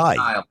 That we'll die.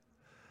 Niall.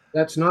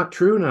 That's not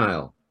true,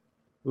 Niall.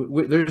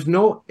 There's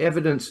no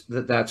evidence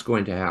that that's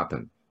going to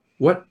happen.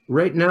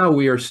 Right now,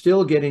 we are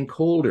still getting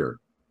colder.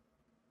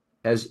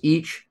 as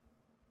each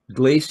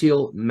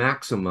glacial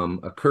maximum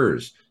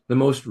occurs. The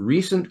most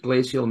recent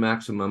glacial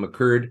maximum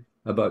occurred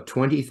about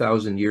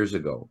 20,000 years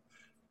ago.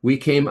 We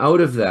came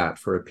out of that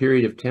for a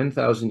period of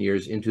 10,000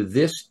 years into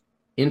this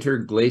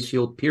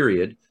interglacial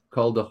period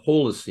called the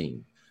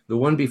Holocene. The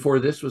one before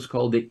this was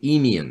called the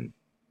Eemian.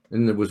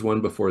 And there was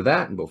one before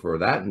that, and before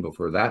that, and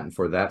before that, and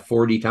before that,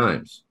 40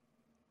 times.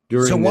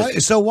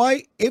 So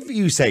why, if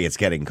you say it's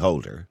getting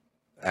colder,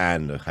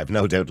 and I've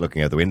no doubt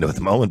looking out the window at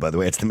the moment, by the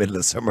way, it's the middle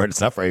of summer,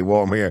 it's not very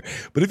warm here,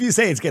 but if you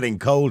say it's getting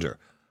colder,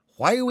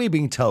 why are we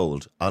being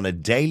told on a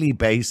daily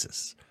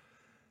basis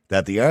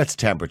that the Earth's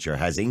temperature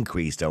has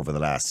increased over the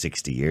last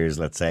 60 years,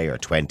 let's say, or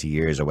 20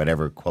 years, or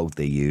whatever quote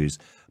they use,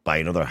 by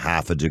another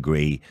half a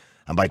degree,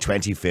 and by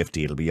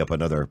 2050 it'll be up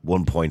another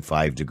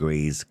 1.5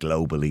 degrees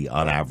globally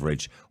on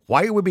average?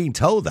 Why are we being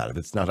told that if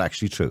it's not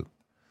actually true?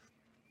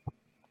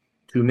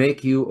 To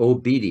make you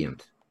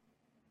obedient.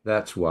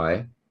 That's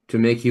why. To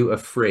make you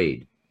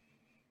afraid.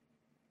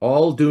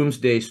 All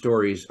doomsday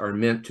stories are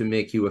meant to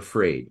make you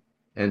afraid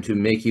and to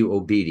make you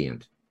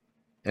obedient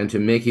and to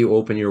make you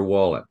open your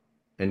wallet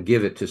and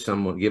give it to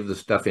someone, give the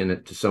stuff in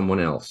it to someone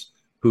else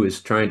who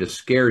is trying to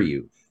scare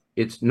you.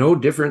 It's no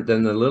different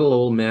than the little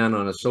old man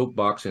on a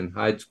soapbox in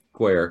Hyde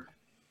Square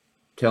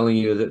telling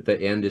you that the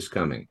end is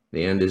coming.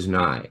 The end is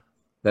nigh.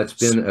 That's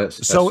been a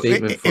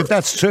statement. If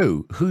that's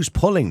true, who's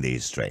pulling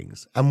these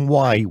strings and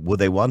why would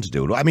they want to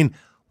do it? I mean,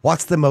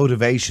 what's the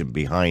motivation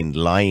behind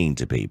lying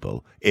to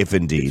people, if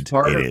indeed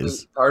it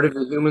is? Part of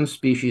the human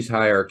species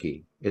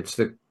hierarchy. It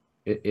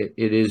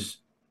is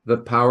the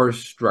power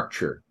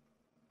structure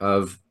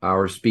of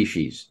our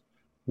species.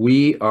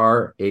 We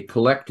are a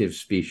collective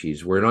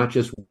species. We're not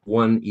just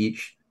one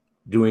each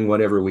doing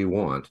whatever we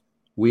want.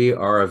 We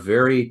are a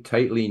very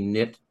tightly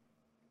knit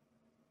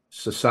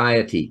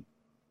society.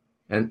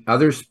 And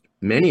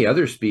many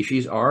other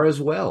species are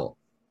as well.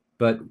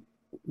 But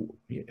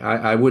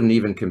I wouldn't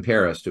even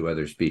compare us to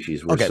other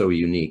species. We're so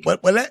unique. Well,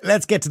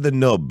 let's get to the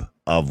nub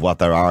of what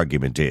their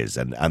argument is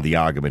and the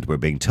argument we're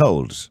being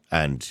told.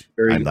 And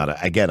I'm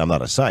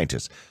not a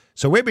scientist.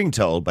 So we're being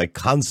told by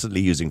constantly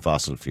using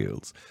fossil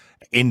fuels,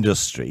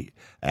 industry,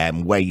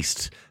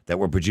 waste, that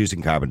we're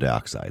producing carbon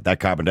dioxide. That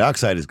carbon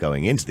dioxide is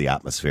going into the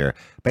atmosphere,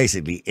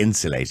 basically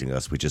insulating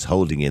us, which is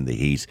holding in the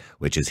heat,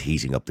 which is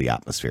heating up the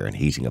atmosphere and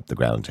heating up the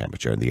ground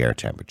temperature and the air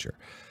temperature.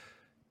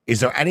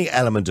 Is there any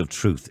element of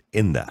truth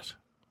in that?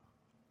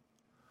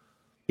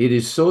 It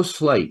is so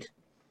slight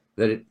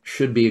that it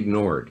should be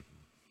ignored.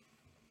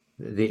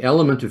 The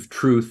element of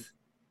truth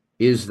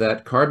is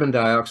that carbon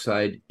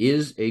dioxide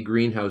is a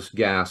greenhouse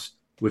gas,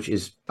 which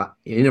is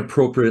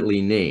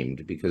inappropriately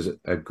named because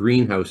a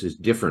greenhouse is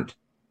different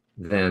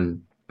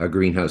than a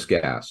greenhouse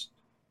gas.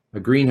 A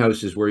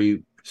greenhouse is where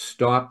you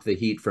stop the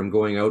heat from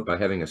going out by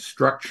having a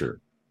structure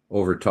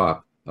over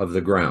top of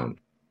the ground.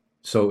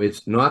 So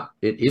it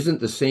isn't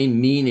the same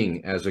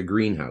meaning as a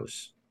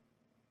greenhouse.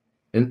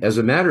 And as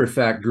a matter of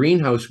fact,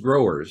 greenhouse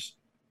growers,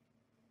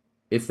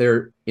 if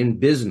they're in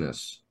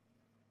business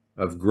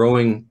of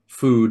growing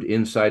food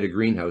inside a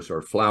greenhouse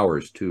or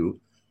flowers too,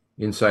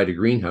 inside a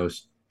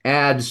greenhouse,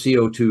 add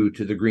CO2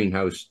 to the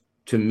greenhouse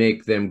to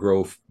make them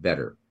grow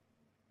better.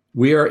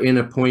 We are in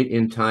a point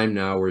in time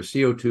now where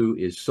CO2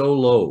 is so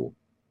low,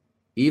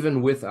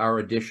 even with our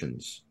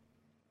additions,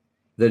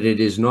 that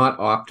it is not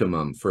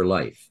optimum for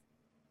life.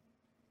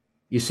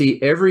 You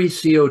see, every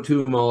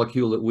CO2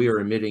 molecule that we are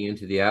emitting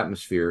into the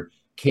atmosphere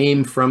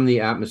came from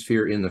the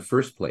atmosphere in the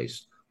first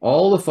place.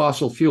 All the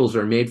fossil fuels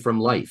are made from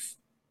life.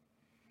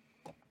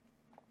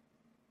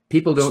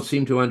 People don't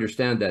seem to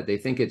understand that. They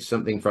think it's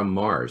something from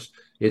Mars.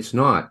 It's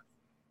not.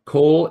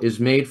 Coal is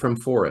made from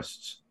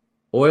forests.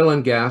 Oil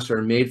and gas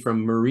are made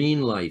from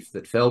marine life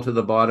that fell to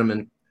the bottom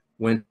and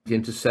went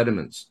into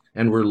sediments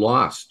and were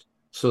lost.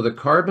 So the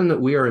carbon that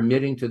we are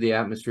emitting to the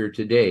atmosphere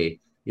today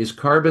is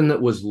carbon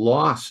that was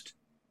lost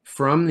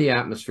from the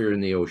atmosphere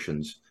and the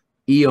oceans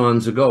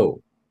eons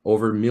ago,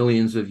 over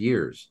millions of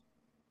years.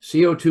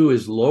 CO2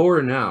 is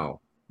lower now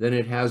than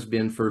it has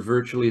been for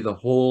virtually the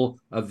whole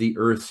of the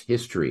Earth's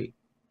history.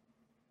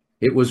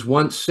 It was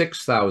once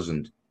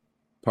 6,000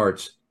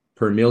 parts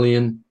per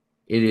million.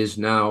 It is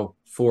now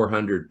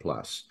 400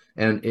 plus.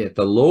 And at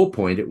the low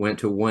point, it went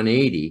to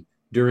 180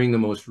 during the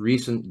most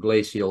recent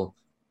glacial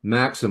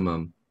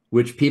maximum,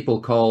 which people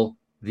call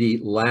the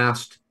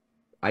last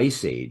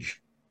ice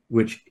age,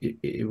 which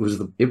it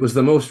was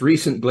the most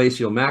recent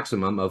glacial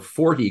maximum of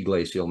 40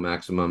 glacial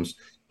maximums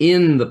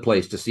in the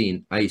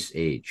Pleistocene ice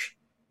age.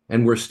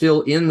 And we're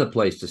still in the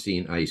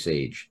Pleistocene ice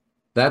age.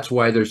 That's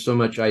why there's so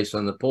much ice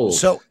on the poles.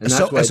 So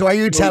are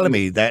you telling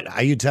me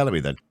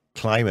that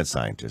climate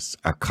scientists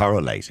are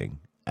correlating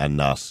and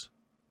not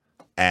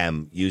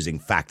using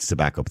facts to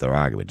back up their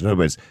argument? In other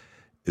words,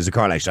 there's a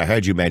correlation. I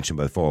heard you mention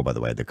before, by the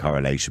way, the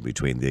correlation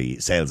between the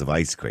sales of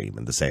ice cream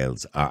and the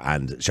sales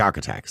and shark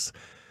attacks,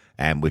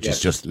 which is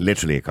just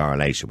literally a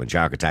correlation. When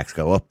shark attacks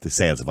go up, the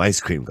sales of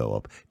ice cream go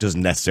up.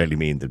 Doesn't necessarily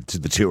mean that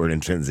the two are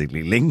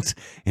intrinsically linked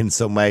in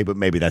some way, but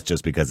maybe that's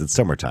just because it's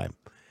summertime.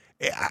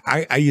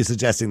 Are you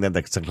suggesting then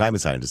that some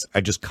climate scientists are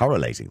just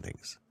correlating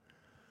things?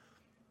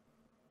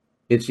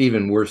 it's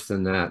even worse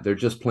than that. They're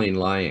just plain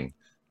lying,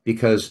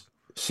 because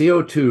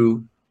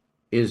CO2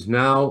 is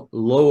now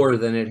lower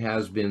than it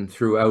has been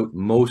throughout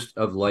most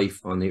of life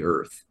on the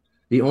Earth.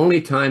 The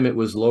only time it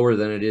was lower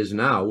than it is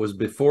now was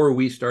before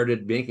we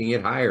started making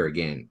it higher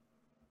again.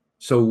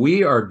 So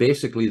we are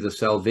basically the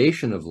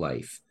salvation of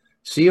life.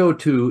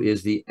 CO2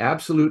 is the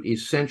absolute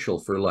essential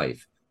for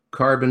life,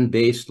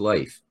 carbon-based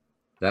life.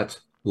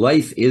 That's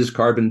life is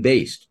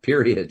carbon-based,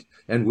 period.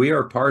 And we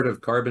are part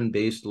of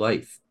carbon-based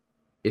life.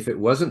 If it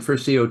wasn't for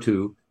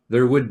CO2,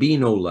 there would be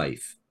no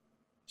life.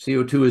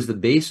 CO2 is the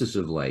basis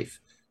of life.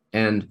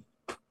 And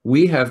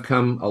we have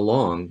come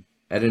along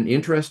at an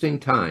interesting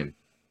time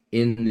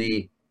in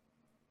the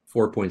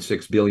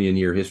 4.6 billion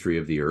year history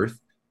of the Earth.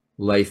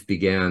 Life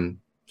began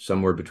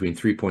somewhere between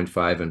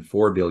 3.5 and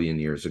 4 billion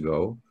years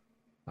ago.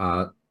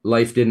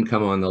 Life didn't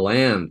come on the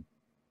land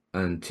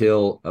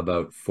until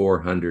about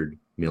 400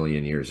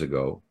 million years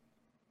ago.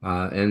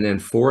 And then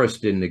forests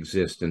didn't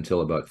exist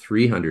until about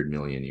 300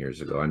 million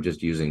years ago. I'm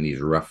just using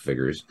these rough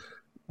figures.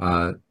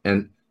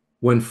 And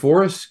when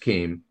forests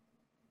came,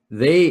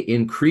 they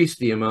increased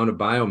the amount of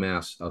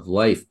biomass of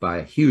life by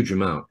a huge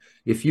amount.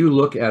 If you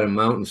look at a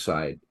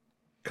mountainside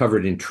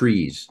covered in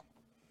trees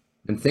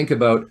and think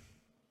about,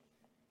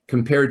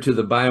 compared to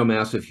the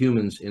biomass of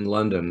humans in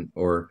London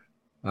or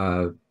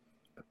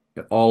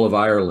all of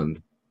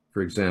Ireland,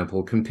 for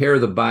example, compare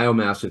the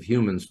biomass of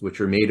humans, which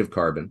are made of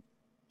carbon,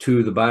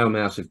 to the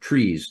biomass of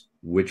trees,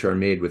 which are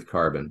made with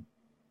carbon.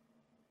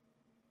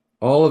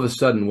 All of a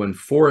sudden, when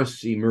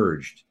forests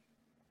emerged,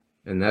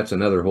 and that's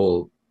another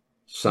whole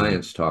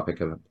science topic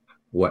of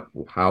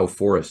how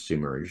forests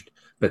emerged,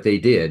 but they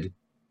did,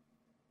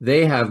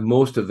 they have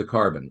most of the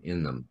carbon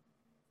in them,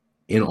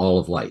 in all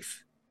of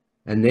life.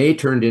 And they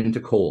turned into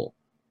coal.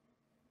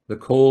 The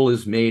coal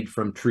is made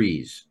from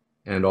trees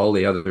and all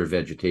the other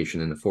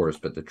vegetation in the forest,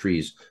 but the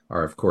trees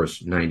are, of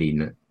course,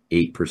 98%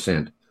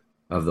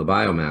 of the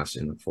biomass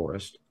in the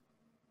forest.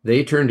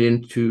 They turned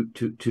into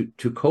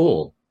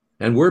coal.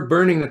 And we're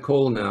burning the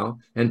coal now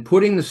and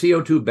putting the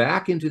CO2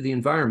 back into the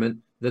environment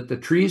that the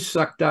trees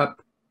sucked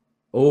up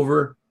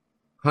over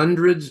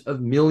hundreds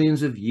of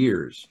millions of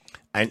years.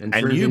 And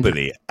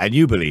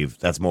you believe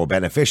that's more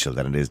beneficial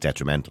than it is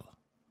detrimental.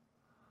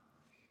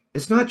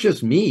 It's not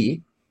just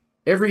me.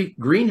 Every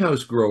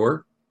greenhouse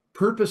grower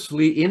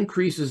purposefully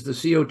increases the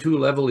CO2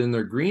 level in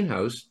their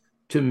greenhouse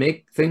to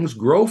make things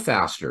grow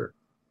faster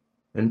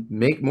and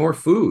make more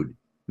food,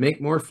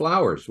 make more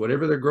flowers,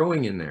 whatever they're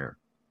growing in there.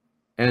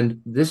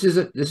 And this is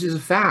a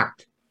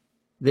fact.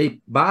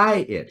 They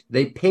buy it.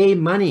 They pay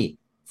money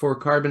for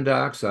carbon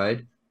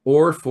dioxide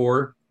or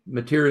for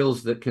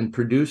materials that can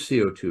produce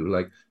CO2.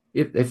 Like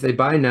if they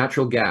buy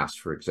natural gas,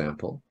 for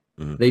example,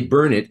 they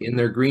burn it in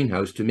their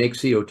greenhouse to make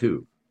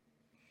CO2.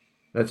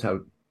 That's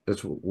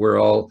what we're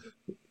all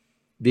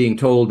being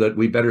told, that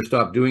we better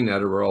stop doing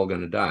that or we're all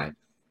going to die.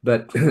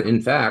 But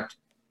in fact,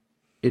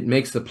 it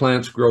makes the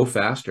plants grow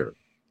faster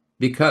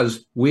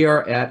because we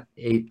are at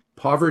a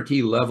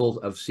poverty level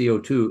of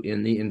CO2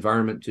 in the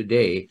environment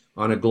today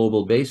on a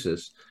global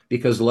basis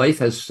because life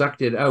has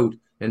sucked it out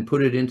and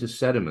put it into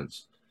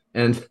sediments.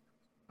 And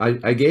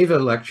I gave a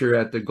lecture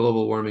at the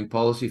Global Warming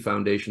Policy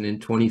Foundation in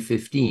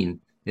 2015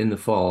 in the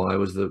fall. I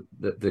was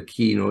the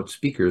keynote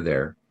speaker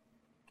there,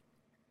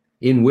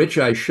 in which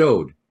I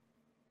showed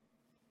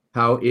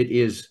how it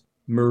is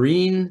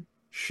marine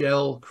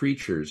shell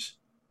creatures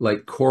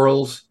like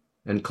corals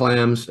and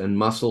clams and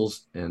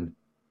mussels and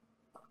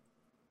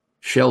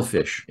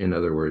shellfish, in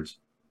other words,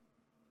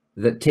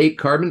 that take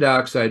carbon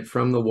dioxide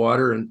from the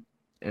water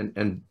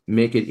and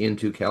make it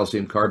into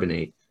calcium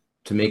carbonate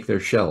to make their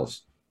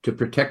shells, to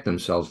protect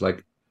themselves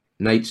like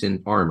knights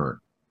in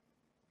armor.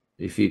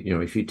 If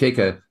you take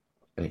a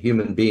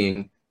human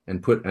being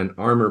and put an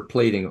armor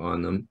plating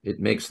on them, it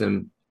makes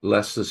them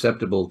less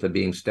susceptible to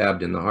being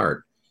stabbed in the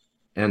heart.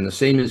 And the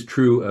same is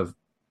true of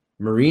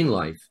marine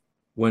life.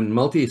 When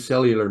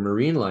multicellular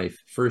marine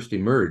life first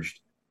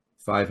emerged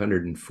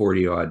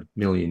 540 odd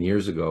million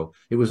years ago,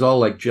 it was all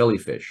like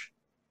jellyfish.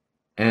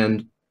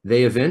 And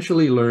they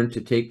eventually learned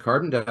to take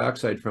carbon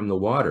dioxide from the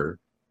water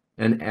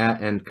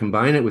and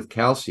combine it with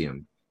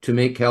calcium to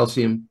make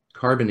calcium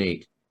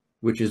carbonate,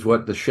 which is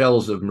what the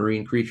shells of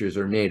marine creatures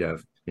are made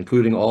of,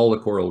 including all the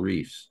coral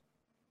reefs.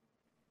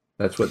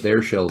 That's what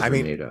their shells are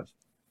made of.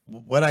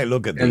 When I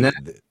look at that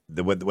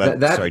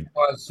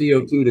caused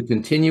CO2 to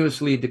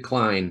continuously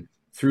decline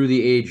through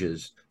the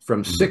ages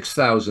from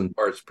 6,000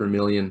 parts per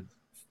million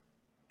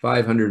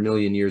 500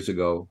 million years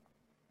ago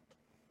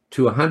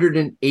to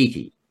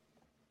 180,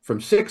 from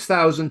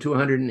 6,000 to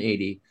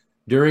 180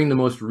 during the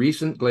most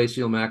recent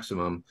glacial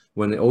maximum,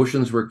 when the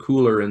oceans were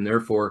cooler and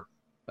therefore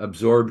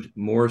absorbed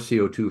more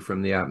CO2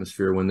 from the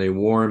atmosphere. When they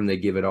warm, they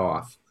give it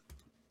off.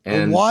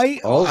 And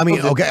why?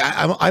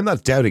 I'm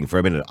not doubting for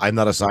a minute. I'm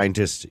not a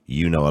scientist.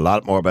 You know a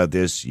lot more about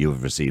this.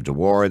 You've received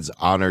awards,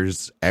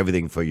 honors,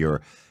 everything for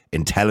your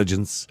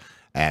intelligence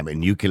in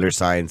nuclear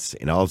science,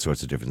 in all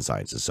sorts of different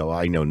sciences. So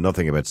I know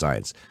nothing about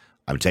science.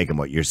 I'm taking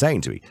what you're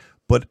saying to me.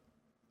 But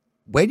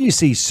when you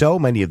see so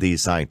many of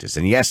these scientists,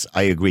 and yes,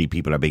 I agree,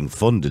 people are being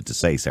funded to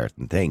say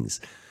certain things,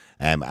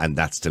 and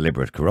that's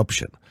deliberate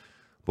corruption.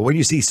 But when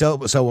you see so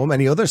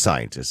many other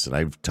scientists, and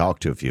I've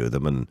talked to a few of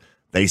them, and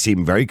they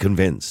seem very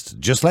convinced,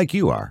 just like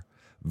you are,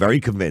 very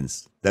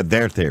convinced that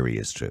their theory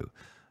is true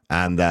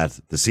and that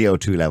the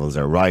CO2 levels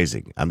are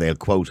rising, and they'll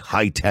quote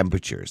high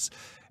temperatures.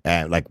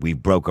 Like we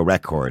broke a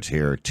record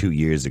here 2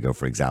 years ago,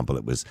 for example.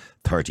 It was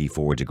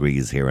 34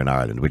 degrees here in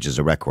Ireland, which is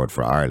a record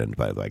for Ireland,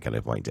 by the way, can I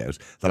point out.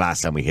 The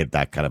last time we hit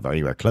that kind of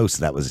anywhere close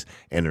to that was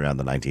in around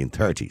the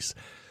 1930s.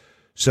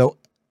 So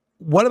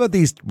what about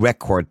these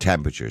record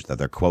temperatures that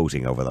they're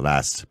quoting over the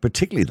last,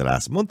 particularly the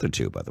last month or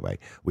two, by the way?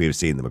 We have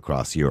seen them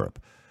across Europe.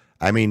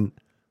 I mean,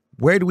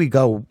 where do we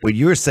go? Well,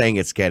 you're saying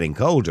it's getting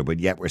colder, but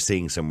yet we're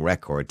seeing some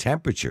record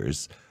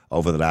temperatures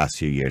over the last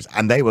few years.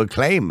 And they will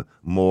claim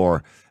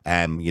more,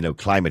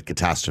 climate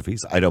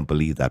catastrophes. I don't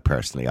believe that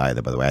personally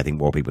either, by the way. I think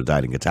more people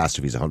died in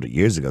catastrophes 100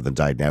 years ago than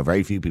died now.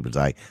 Very few people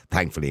die,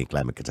 thankfully, in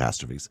climate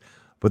catastrophes.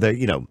 But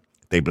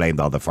they blamed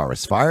all the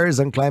forest fires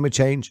on climate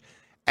change.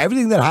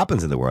 Everything that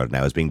happens in the world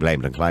now is being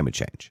blamed on climate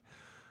change.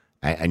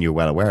 And you're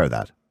well aware of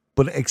that.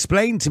 But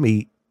explain to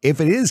me,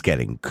 if it is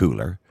getting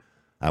cooler,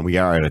 and we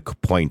are at a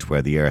point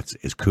where the Earth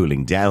is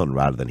cooling down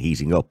rather than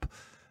heating up,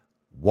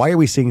 why are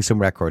we seeing some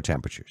record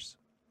temperatures?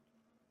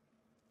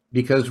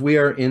 Because we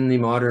are in the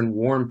modern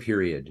warm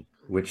period,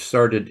 which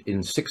started in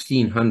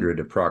 1600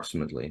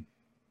 approximately,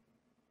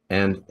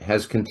 and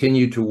has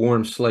continued to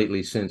warm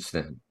slightly since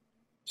then.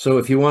 So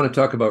if you want to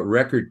talk about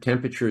record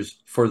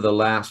temperatures for the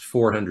last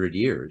 400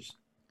 years,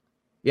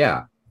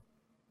 yeah,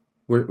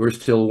 we're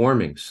still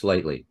warming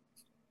slightly.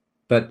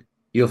 But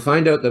you'll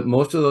find out that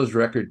most of those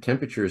record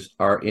temperatures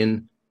are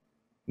in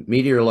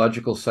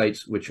meteorological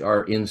sites which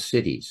are in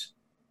cities.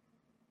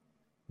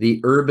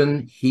 The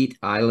urban heat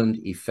island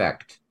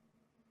effect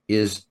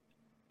is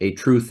a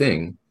true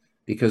thing,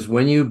 because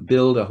when you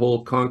build a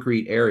whole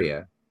concrete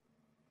area,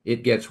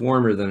 it gets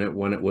warmer than it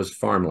when it was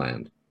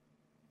farmland.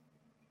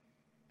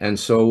 And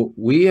so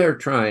we are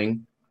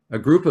trying, a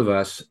group of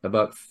us,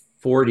 about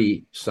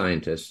 40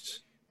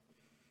 scientists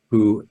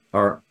who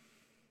are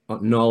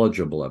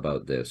knowledgeable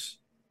about this,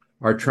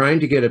 are trying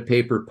to get a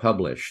paper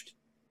published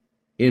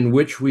in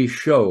which we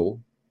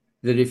show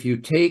that if you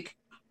take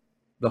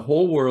the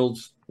whole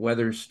world's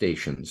weather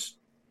stations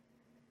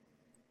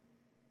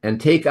and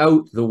take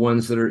out the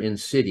ones that are in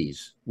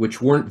cities,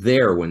 which weren't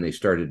there when they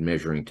started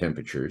measuring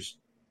temperatures,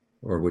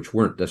 or which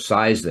weren't the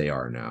size they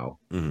are now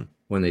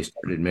when they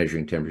started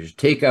measuring temperatures,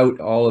 take out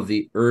all of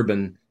the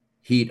urban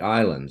heat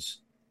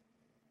islands,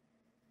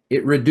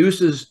 it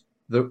reduces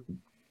the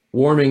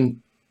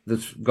warming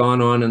that's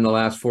gone on in the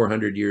last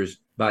 400 years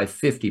by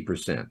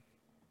 50%.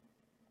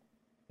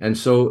 And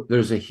so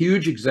there's a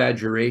huge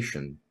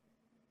exaggeration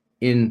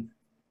in,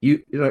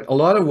 a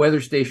lot of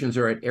weather stations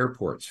are at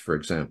airports, for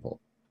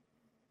example,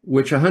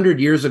 which 100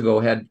 years ago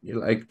had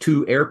like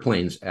 2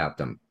 airplanes at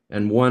them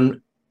and 1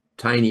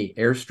 tiny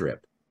airstrip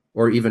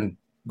or even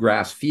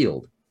grass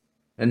field.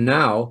 And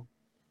now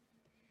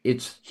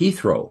it's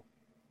Heathrow,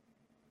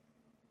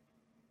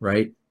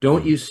 right?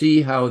 Don't you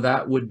see how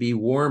that would be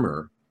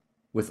warmer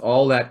with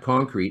all that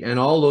concrete and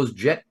all those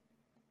jet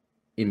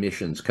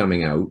emissions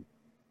coming out?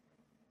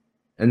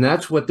 And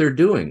that's what they're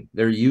doing.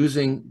 They're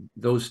using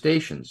those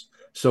stations.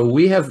 So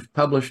we have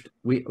published,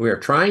 we are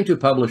trying to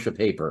publish a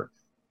paper,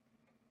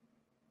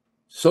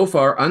 so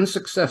far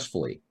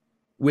unsuccessfully,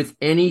 with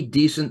any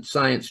decent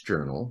science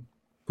journal,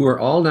 who are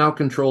all now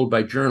controlled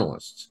by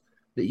journalists.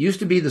 That used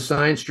to be the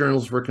science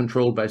journals were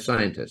controlled by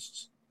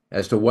scientists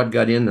as to what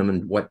got in them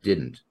and what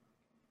didn't.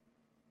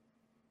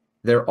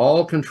 They're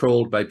all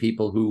controlled by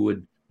people who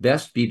would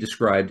best be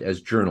described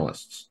as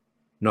journalists,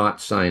 not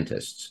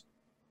scientists.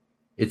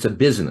 It's a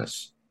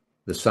business,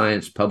 the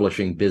science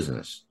publishing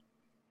business.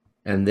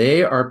 And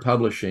they are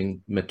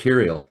publishing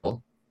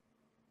material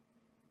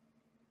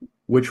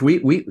which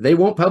they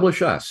won't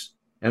publish us.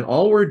 And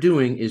all we're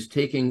doing is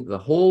taking the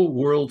whole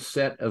world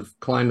set of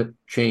climate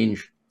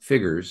change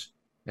figures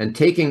and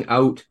taking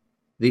out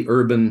the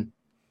urban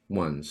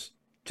ones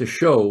to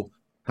show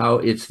how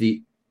it's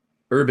the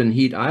urban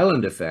heat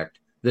island effect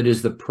that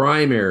is the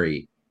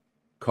primary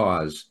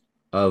cause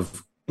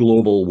of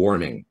global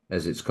warming,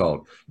 as it's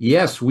called.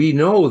 Yes, we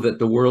know that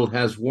the world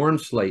has warmed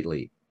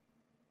slightly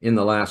in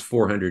the last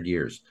 400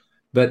 years,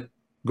 but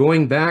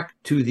going back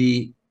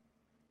to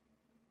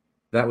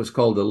that was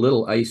called the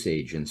Little Ice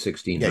Age in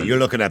 1600. Yeah, you're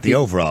looking at the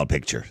overall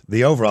picture.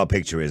 The overall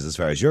picture is, as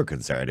far as you're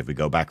concerned, if we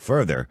go back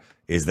further,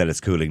 is that it's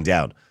cooling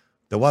down.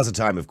 There was a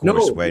time, of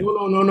course, when...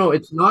 No,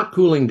 it's not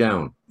cooling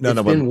down.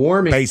 It's been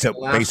warming. Based on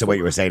what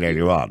you were saying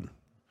earlier on.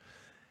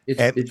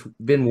 It's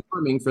been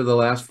warming for the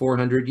last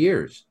 400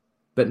 years,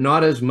 but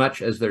not as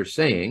much as they're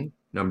saying,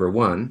 number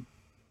one.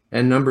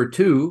 And number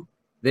two,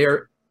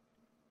 they're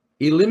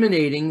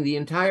eliminating the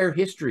entire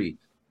history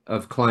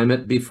of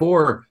climate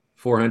before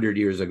 400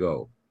 years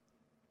ago.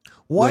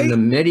 Why? When the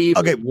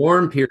medieval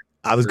warm period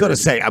I was going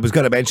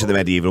to mention the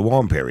medieval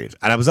warm period.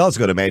 And I was also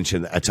going to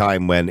mention a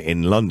time when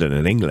in London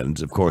and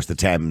England, of course, the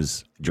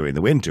Thames during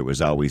the winter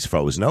was always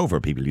frozen over.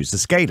 People used to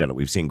skate on it.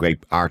 We've seen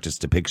great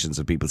artist depictions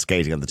of people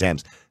skating on the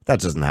Thames. That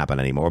doesn't happen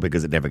anymore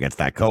because it never gets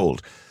that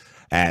cold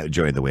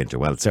during the winter.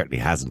 Well, it certainly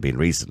hasn't been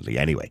recently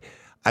anyway.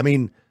 I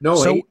mean... No,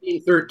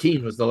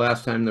 1813 was the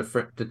last time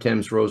the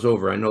Thames rose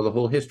over. I know the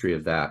whole history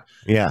of that.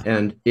 Yeah.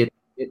 And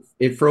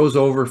it froze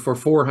over for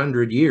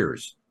 400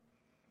 years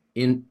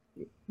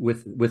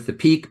with the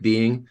peak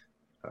being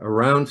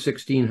around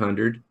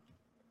 1600,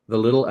 the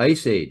Little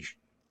Ice Age.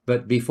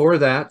 But before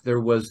that,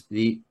 there was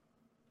the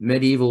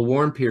medieval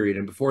warm period.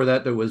 And before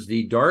that, there was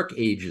the Dark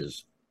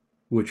Ages,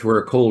 which were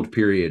a cold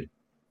period,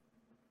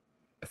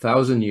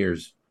 1,000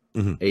 years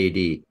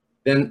AD.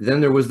 Then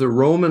there was the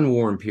Roman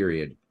warm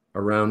period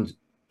around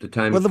the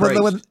time of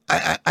Christ.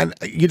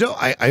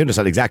 I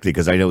understand exactly,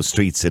 because I know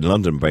streets in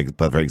London,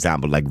 for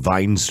example, like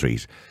Vine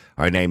Street,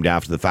 are named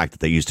after the fact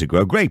that they used to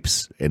grow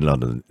grapes in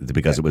London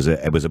because it was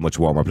a much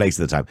warmer place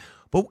at the time.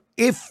 But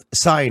if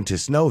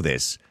scientists know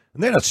this,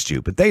 and they're not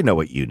stupid, they know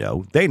what you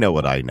know, they know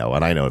what I know,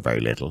 and I know very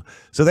little.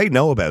 So they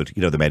know about,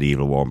 the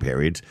medieval warm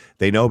period,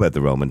 they know about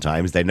the Roman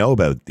times, they know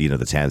about,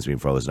 the Thames being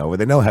frozen over,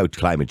 they know how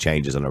climate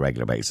changes on a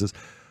regular basis.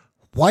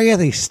 Why are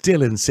they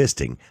still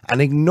insisting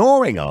and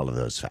ignoring all of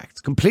those facts,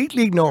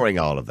 completely ignoring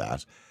all of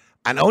that,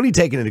 and only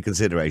taking into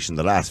consideration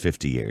the last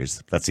 50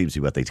 years? That seems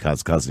to be what they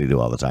constantly do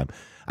all the time.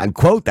 And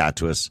quote that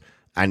to us,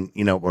 and,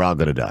 we're all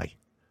going to die.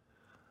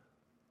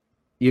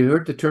 You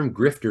heard the term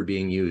grifter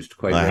being used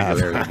quite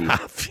regularly. I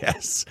have,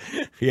 yes.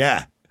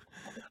 Yeah.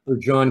 For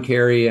John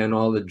Kerry and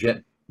all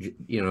the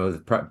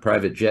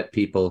private jet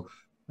people,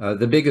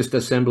 the biggest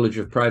assemblage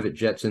of private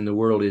jets in the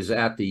world is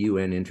at the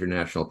UN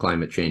International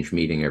Climate Change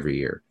meeting every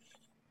year.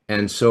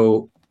 And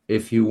so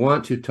if you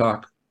want to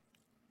talk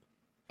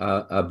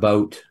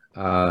about...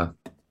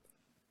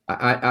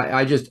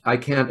 I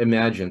can't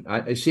imagine.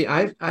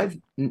 I've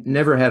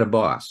never had a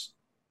boss.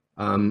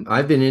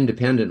 I've been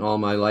independent all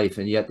my life,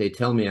 and yet they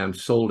tell me I'm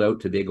sold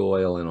out to big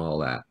oil and all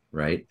that,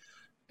 right?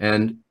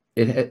 And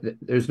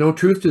there's no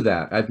truth to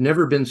that. I've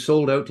never been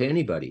sold out to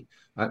anybody.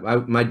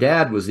 My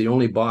dad was the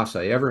only boss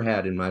I ever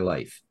had in my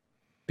life,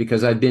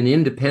 because I've been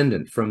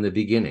independent from the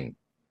beginning,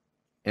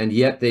 and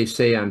yet they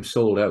say I'm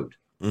sold out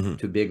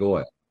to big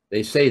oil.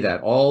 They say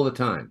that all the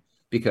time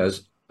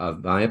because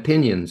of my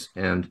opinions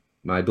and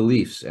my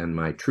beliefs and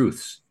my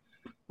truths.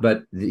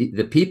 But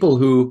the people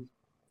who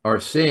are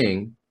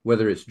saying,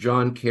 whether it's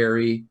John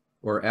Kerry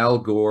or Al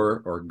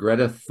Gore or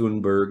Greta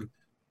Thunberg,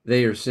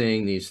 they are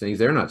saying these things.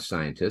 They're not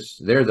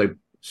scientists. They're the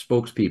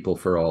spokespeople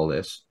for all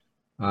this.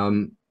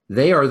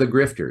 They are the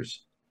grifters.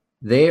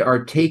 They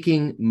are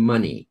taking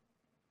money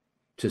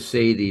to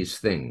say these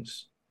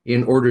things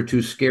in order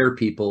to scare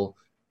people,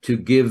 to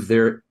give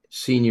their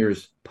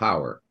seniors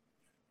power.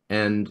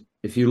 And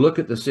if you look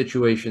at the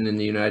situation in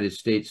the United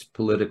States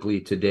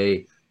politically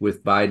today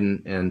with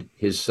Biden and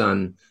his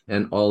son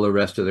and all the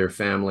rest of their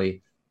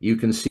family, you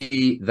can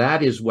see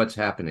that is what's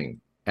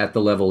happening at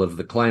the level of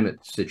the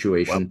climate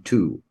situation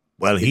too.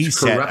 Well, he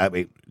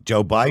said,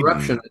 Joe Biden...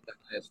 Corruption at the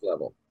highest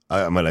level.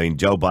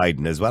 Joe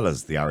Biden, as well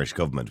as the Irish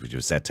government, which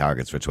have set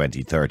targets for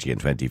 2030 and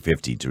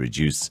 2050 to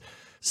reduce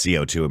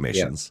CO2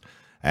 emissions,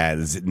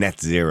 net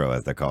zero,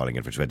 as they're calling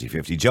it, for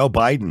 2050. Joe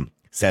Biden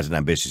set an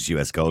ambitious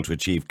US goal to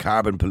achieve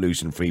carbon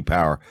pollution-free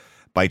power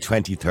by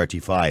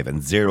 2035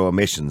 and zero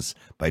emissions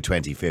by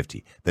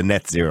 2050, the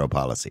net zero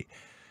policy.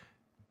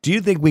 Do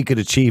you think we could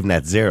achieve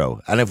net zero?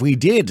 And if we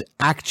did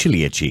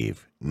actually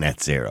achieve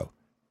net zero,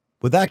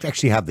 would that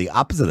actually have the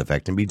opposite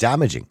effect and be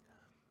damaging?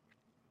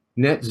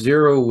 Net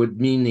zero would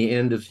mean the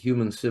end of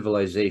human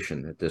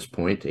civilization at this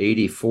point.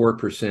 84%,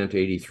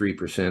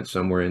 83%,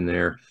 somewhere in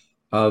there,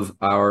 of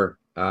our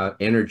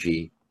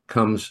energy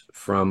comes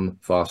from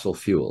fossil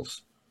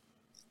fuels.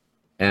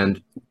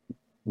 And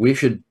we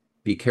should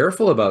be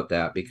careful about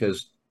that,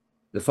 because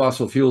the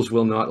fossil fuels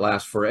will not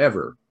last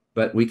forever.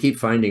 But we keep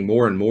finding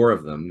more and more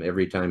of them.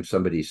 Every time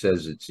somebody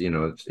says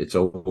it's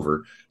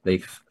over, they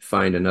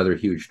find another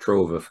huge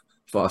trove of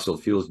fossil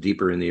fuels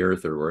deeper in the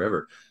earth or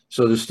wherever.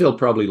 So there's still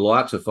probably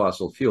lots of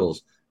fossil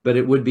fuels, but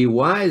it would be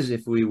wise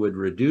if we would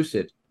reduce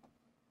it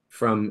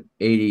from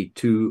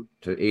 82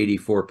 to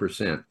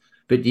 84%.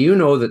 But do you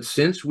know that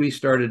since we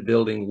started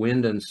building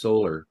wind and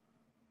solar,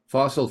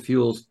 fossil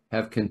fuels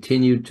have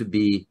continued to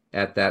be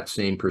at that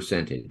same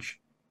percentage?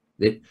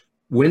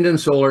 Wind and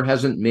solar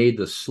hasn't made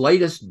the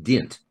slightest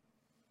dent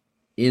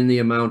in the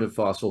amount of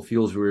fossil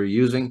fuels we're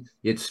using.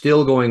 It's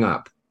still going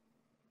up.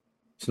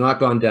 It's not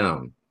gone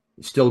down.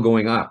 It's still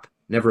going up,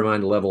 never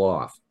mind level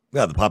off.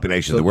 Well, the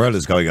population of the world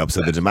is going up,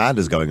 so the demand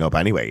is going up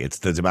anyway. It's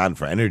the demand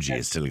for energy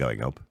is still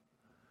going up.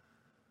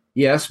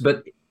 Yes,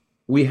 but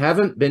we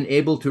haven't been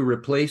able to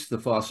replace the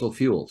fossil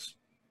fuels.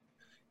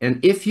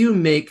 And if you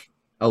make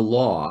a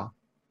law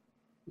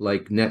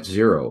like net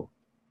zero,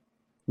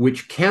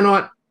 which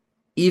cannot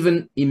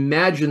even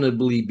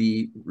imaginably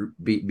be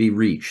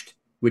reached,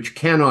 which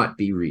cannot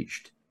be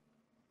reached,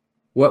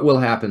 what will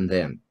happen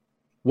then?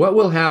 What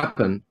will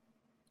happen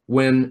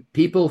when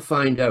people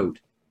find out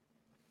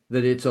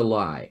that it's a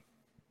lie?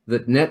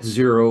 that net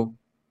zero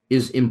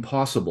is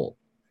impossible,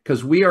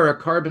 because we are a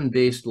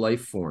carbon-based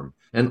life form,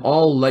 and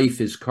all life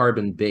is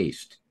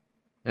carbon-based.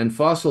 And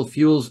fossil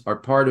fuels are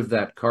part of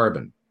that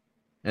carbon.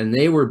 And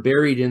they were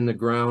buried in the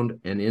ground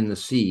and in the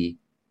sea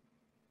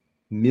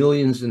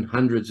millions and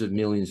hundreds of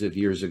millions of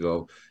years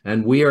ago.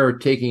 And we are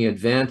taking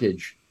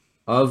advantage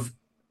of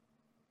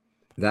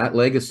that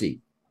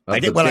legacy. I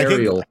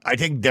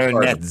think their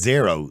net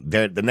zero,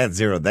 the net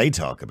zero they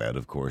talk about,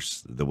 of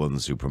course, the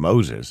ones who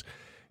promote it,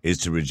 is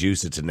to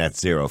reduce it to net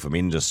zero from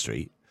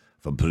industry,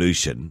 from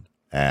pollution,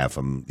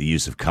 from the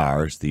use of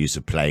cars, the use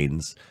of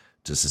planes,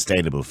 to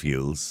sustainable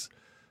fuels.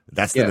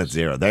 That's the net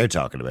zero they're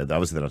talking about.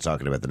 Obviously, they're not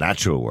talking about the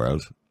natural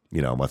world,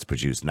 what's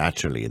produced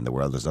naturally in the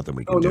world. There's nothing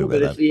we can do about that.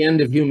 But it's the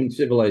end of human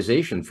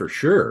civilization for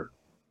sure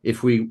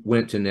if we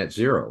went to net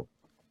zero.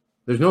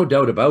 There's no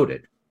doubt about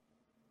it.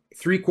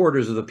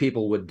 3/4 of the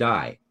people would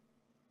die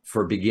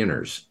for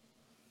beginners,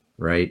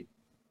 right?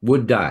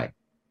 Would die.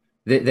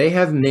 They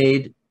have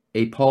made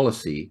a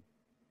policy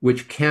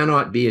which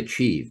cannot be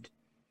achieved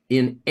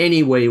in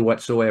any way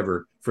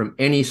whatsoever from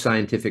any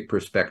scientific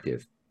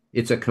perspective.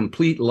 It's a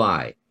complete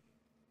lie.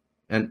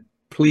 And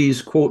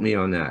please quote me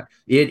on that.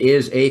 It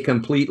is a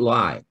complete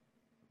lie,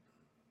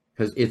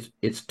 because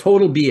it's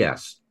total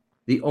BS.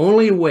 The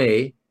only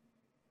way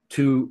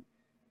to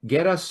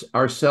get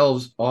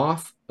ourselves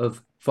off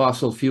of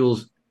fossil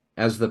fuels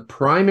as the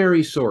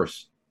primary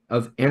source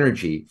of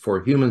energy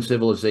for human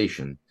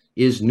civilization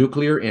is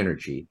nuclear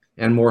energy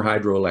and more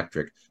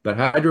hydroelectric. But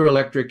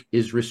hydroelectric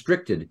is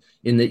restricted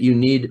in that you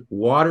need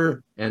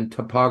water and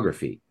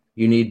topography.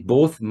 You need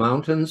both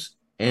mountains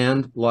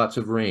and lots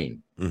of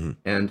rain. Mm-hmm.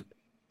 And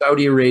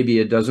Saudi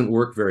Arabia doesn't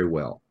work very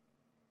well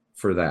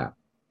for that.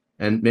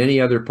 And many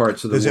other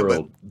parts of the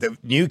world. The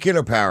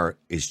nuclear power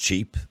is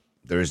cheap.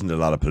 There isn't a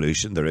lot of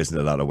pollution. There isn't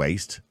a lot of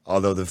waste.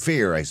 Although the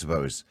fear, I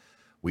suppose,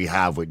 we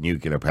have with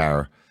nuclear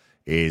power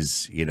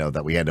is,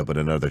 that we end up with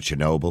another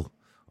Chernobyl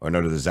or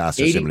another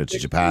disaster similar to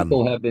Japan.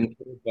 People have been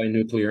killed by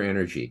nuclear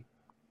energy.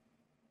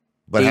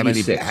 But how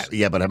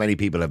many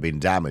people have been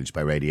damaged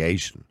by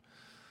radiation?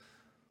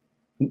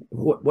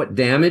 What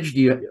damage do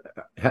you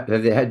have?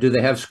 Do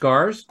they have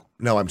scars?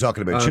 No, I'm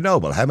talking about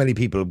Chernobyl. How many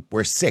people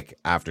were sick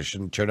after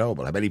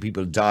Chernobyl? How many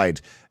people died,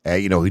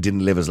 who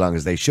didn't live as long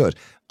as they should?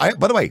 By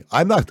the way,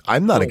 I'm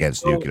not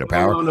against nuclear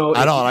power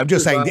at all. I'm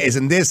just saying,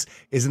 isn't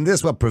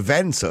this what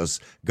prevents us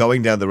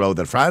going down the road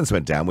that France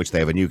went down, which they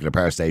have a nuclear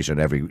power station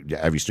on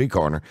every street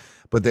corner?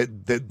 But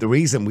the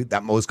reason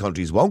that most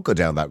countries won't go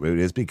down that route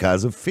is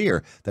because of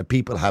fear, that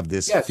people have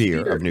this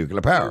fear of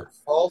nuclear power.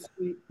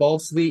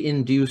 Falsely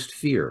induced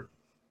fear.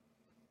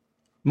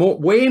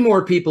 Way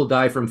more people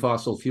die from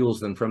fossil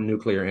fuels than from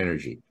nuclear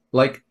energy,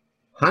 like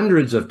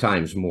hundreds of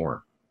times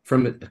more,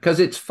 because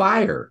it's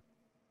fire.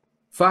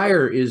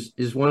 Fire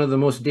is one of the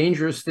most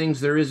dangerous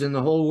things there is in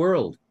the whole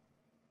world.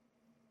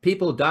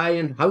 People die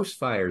in house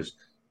fires.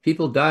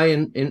 People die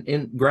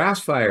in grass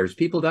fires.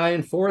 People die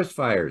in forest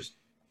fires.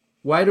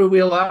 Why do we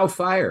allow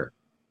fire?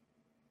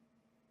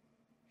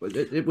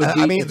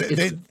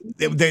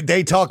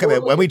 They talk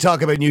about, when we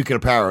talk about nuclear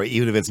power,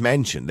 even if it's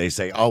mentioned, they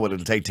say, well,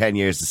 it'll take 10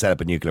 years to set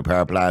up a nuclear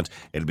power plant.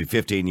 It'll be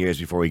 15 years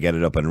before we get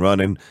it up and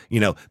running.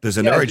 There's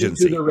an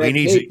urgency. The red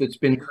tape that's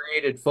been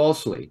created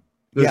falsely.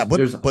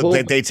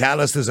 But they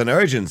tell us there's an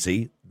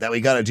urgency that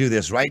we got to do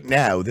this right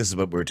now. This is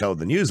what we were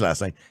told in the news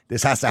last night.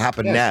 This has to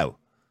happen now.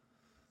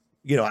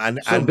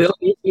 So build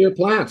nuclear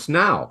plants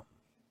now.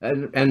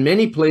 And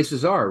many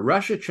places are.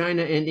 Russia,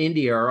 China, and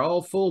India are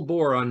all full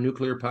bore on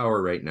nuclear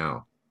power right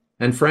now.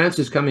 And France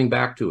is coming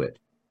back to it.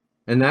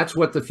 And that's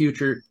what the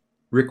future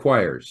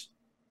requires.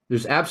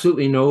 There's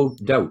absolutely no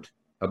doubt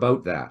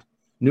about that.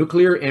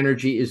 Nuclear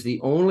energy is the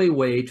only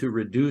way to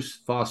reduce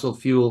fossil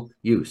fuel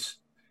use.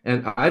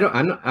 And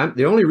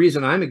the only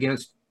reason I'm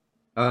against,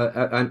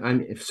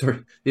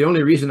 the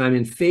only reason I'm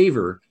in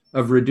favor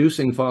of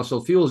reducing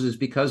fossil fuels is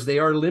because they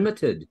are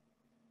limited.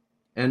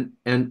 And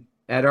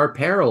at our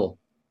peril,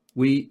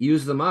 we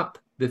use them up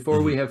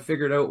before we have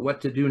figured out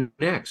what to do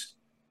next.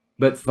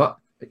 But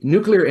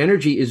nuclear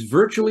energy is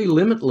virtually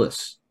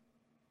limitless.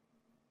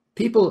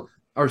 People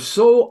are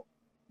so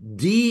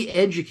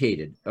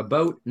de-educated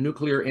about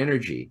nuclear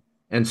energy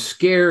and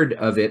scared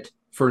of it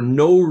for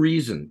no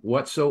reason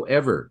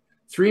whatsoever.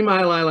 3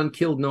 Mile Island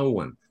killed no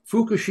one.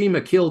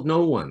 Fukushima killed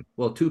no one.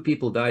 Well, 2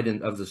 people died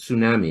of the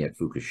tsunami at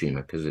Fukushima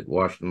because it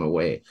washed them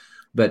away.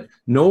 But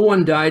no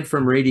one died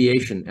from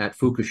radiation at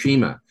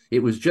Fukushima.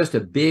 It was just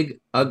a big,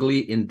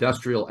 ugly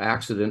industrial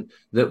accident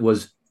that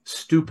was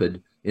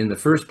stupid in the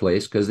first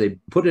place because they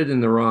put it in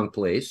the wrong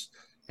place,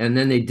 and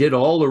then they did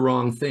all the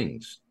wrong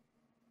things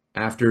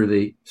after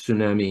the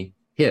tsunami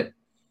hit.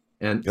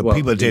 And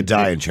people did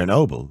die in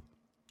Chernobyl,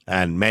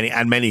 and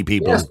many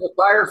people. Yes, the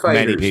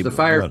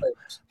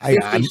firefighters.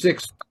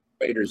 56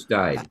 firefighters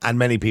died, and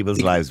many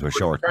people's lives were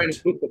shortened. Trying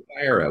to put the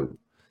fire out,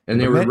 and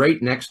they were right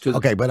next to.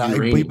 Okay,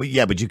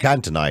 but you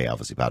can't deny,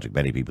 obviously, Patrick.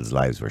 Many people's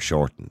lives were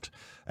shortened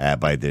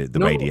by the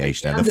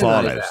radiation and the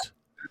fallout.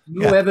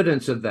 No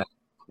evidence of that.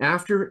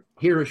 After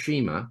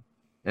Hiroshima,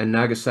 and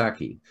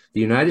Nagasaki,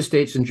 the United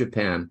States and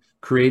Japan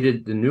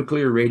created the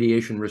Nuclear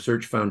Radiation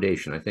Research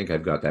Foundation. I think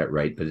I've got that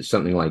right, but it's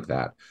something like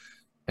that.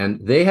 And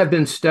they have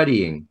been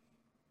studying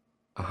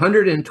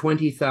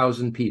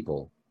 120,000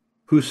 people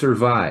who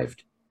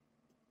survived,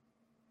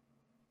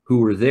 who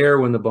were there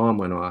when the bomb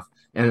went off,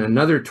 and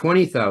another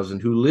 20,000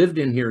 who lived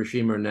in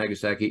Hiroshima and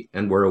Nagasaki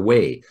and were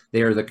away.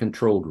 They are the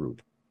control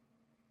group,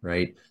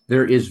 right?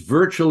 There is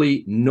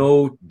virtually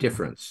no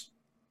difference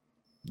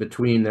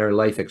between their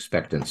life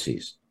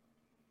expectancies.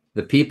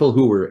 The people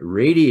who were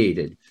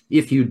radiated,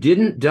 if you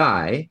didn't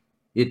die,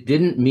 it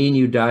didn't mean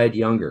you died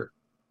younger.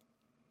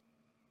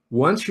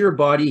 Once your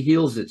body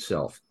heals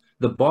itself,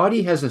 the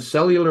body has a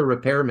cellular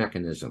repair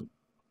mechanism.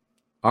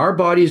 Our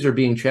bodies are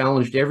being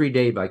challenged every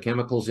day by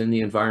chemicals in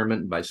the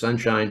environment, by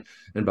sunshine,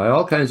 and by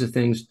all kinds of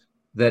things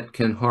that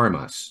can harm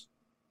us.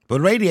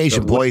 But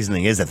radiation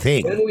poisoning is a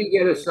thing. When we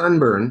get a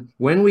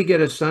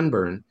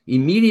sunburn,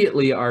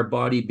 immediately our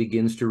body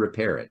begins to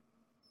repair it.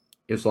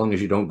 As long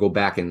as you don't go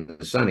back in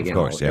the sun again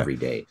every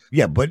day.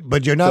 Yeah,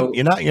 but you're not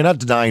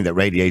denying that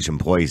radiation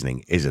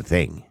poisoning is a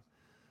thing.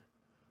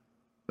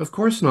 Of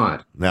course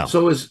not. No.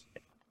 So is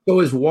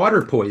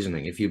water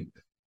poisoning. If you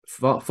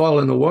fall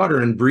in the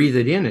water and breathe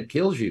it in, it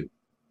kills you.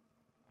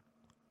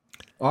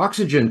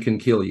 Oxygen can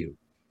kill you.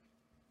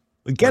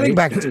 Getting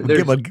back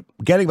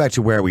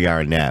to where we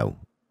are now,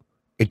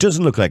 it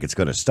doesn't look like it's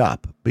going to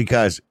stop,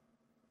 because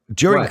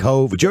during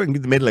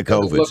the middle of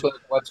COVID, look like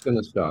what's going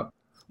to stop?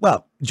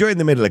 Well, during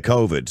the middle of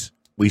COVID,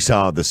 we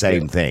saw the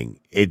same thing.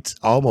 It's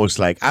almost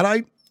like, and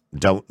I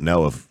don't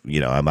know if,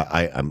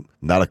 I'm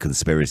not a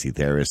conspiracy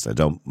theorist. I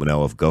don't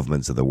know if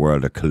governments of the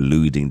world are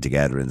colluding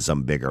together in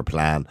some bigger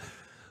plan,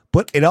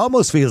 but it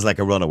almost feels like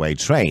a runaway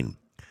train.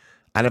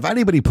 And if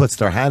anybody puts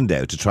their hand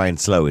out to try and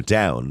slow it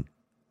down,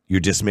 you're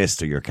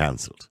dismissed or you're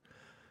cancelled.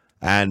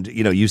 And,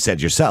 you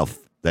said yourself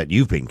that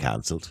you've been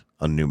cancelled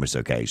on numerous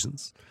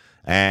occasions.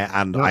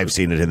 And I've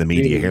seen it in the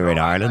media here in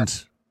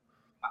Ireland.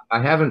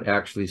 I haven't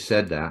actually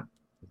said that.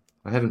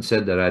 I haven't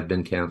said that I've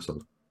been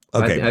cancelled.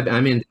 Okay.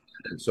 I'm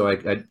independent, so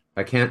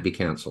I can't be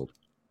cancelled.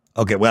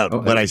 Okay, well,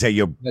 when I say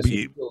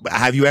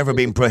have you ever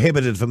been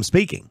prohibited from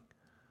speaking?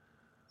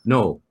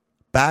 No.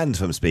 Banned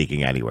from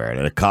speaking anywhere,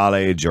 at a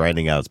college or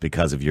anything else,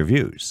 because of your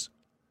views?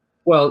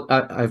 Well,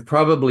 I've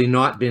probably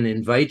not been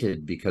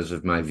invited because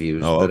of my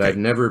views, but I've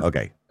never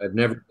been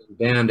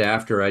banned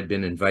after I'd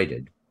been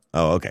invited.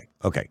 Oh,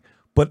 okay.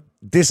 But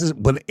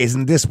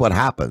isn't this what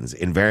happens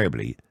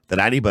invariably? That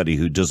anybody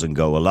who doesn't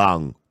go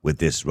along with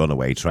this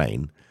runaway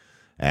train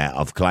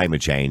of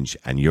climate change,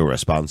 and you're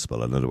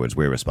responsible, in other words,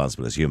 we're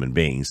responsible as human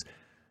beings,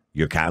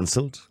 you're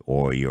cancelled,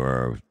 or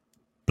you're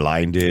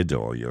blinded,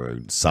 or you're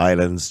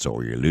silenced,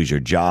 or you lose your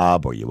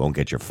job, or you won't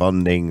get your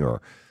funding,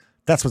 or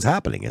that's what's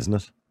happening, isn't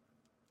it?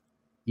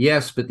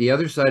 Yes, but the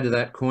other side of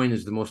that coin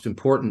is the most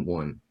important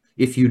one.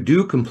 If you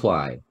do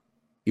comply,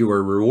 you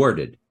are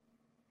rewarded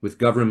with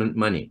government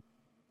money.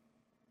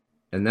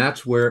 And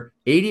that's where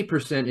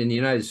 80% in the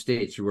United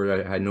States,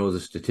 where I know the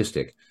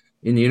statistic,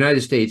 in the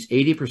United States,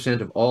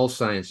 80% of all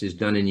science is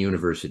done in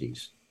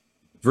universities.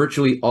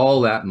 Virtually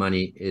all that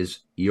money is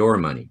your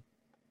money.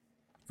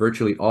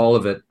 Virtually all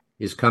of it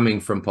is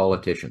coming from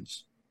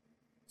politicians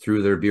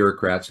through their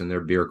bureaucrats and their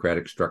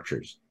bureaucratic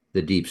structures,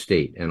 the deep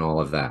state and all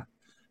of that.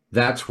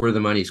 That's where the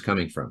money's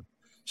coming from.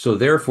 So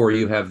therefore,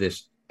 you have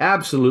this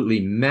absolutely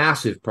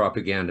massive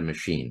propaganda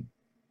machine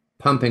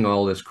pumping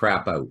all this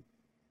crap out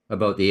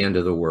about the end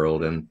of the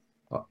world and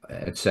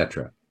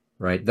etc.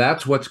 Right?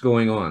 That's what's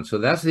going on. So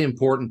that's the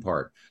important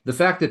part. The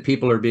fact that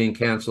people are being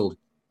canceled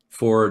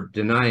for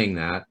denying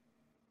that,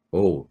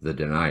 the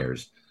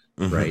deniers,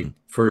 right?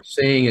 For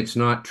saying it's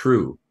not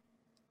true,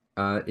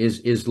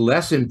 is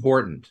less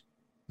important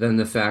than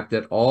the fact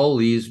that all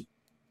these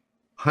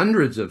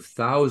hundreds of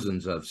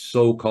thousands of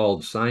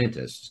so-called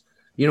scientists,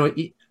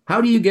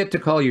 how do you get to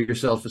call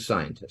yourself a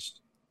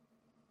scientist,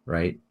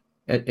 right?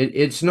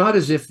 It's not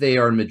as if they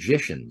are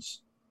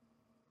magicians.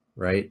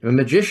 Right? A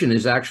magician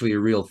is actually a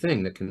real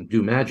thing that can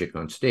do magic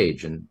on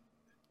stage and,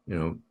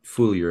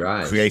 fool your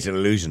eyes. Create an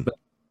illusion.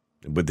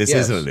 But this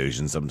is an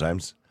illusion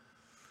sometimes.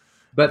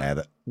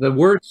 But the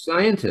word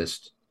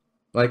scientist,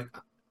 like,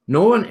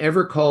 no one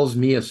ever calls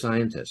me a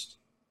scientist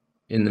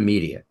in the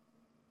media,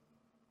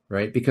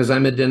 right? Because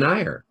I'm a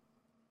denier,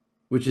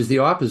 which is the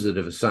opposite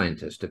of a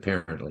scientist,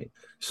 apparently.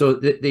 So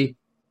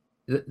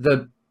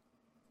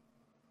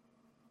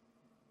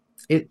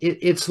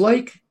it's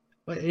like,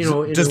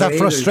 does that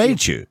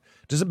frustrate you?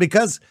 Does it,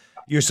 because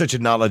you're such a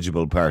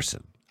knowledgeable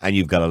person and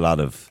you've got a lot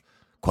of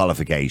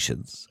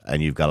qualifications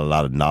and you've got a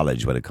lot of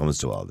knowledge when it comes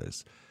to all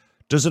this,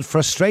 does it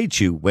frustrate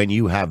you when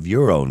you have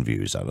your own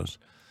views on it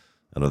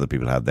and other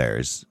people have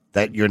theirs,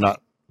 that you're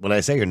not, when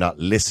I say you're not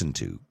listened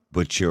to,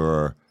 but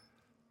you're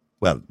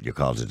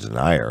called a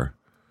denier,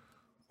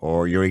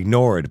 or you're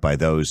ignored by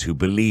those who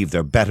believe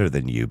they're better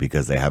than you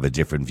because they have a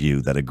different view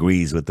that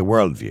agrees with the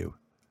worldview?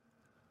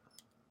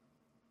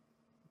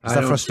 Does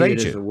that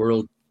frustrate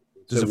you?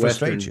 Does it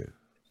frustrate you?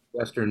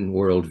 Western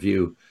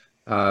worldview.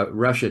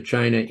 Russia,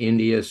 China,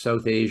 India,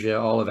 South Asia,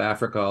 all of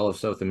Africa, all of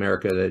South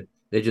America, that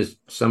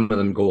some of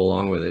them go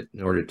along with it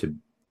in order to,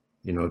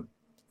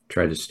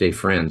 try to stay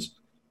friends.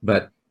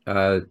 But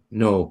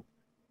no,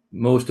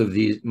 most of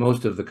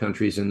the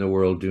countries in the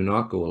world do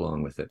not go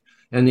along with it.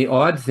 And the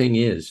odd thing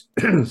is,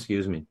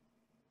 excuse me,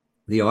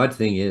 the odd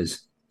thing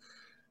is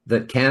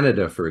that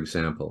Canada, for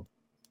example,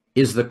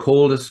 is the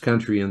coldest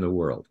country in the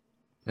world,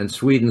 and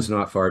Sweden's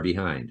not far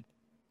behind.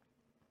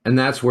 And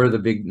that's where the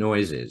big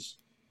noise is,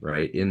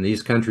 right? In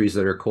these countries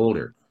that are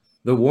colder.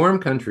 The warm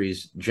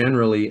countries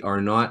generally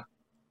are not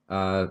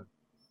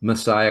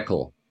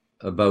messianical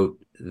about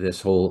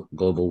this whole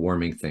global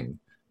warming thing.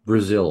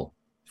 Brazil,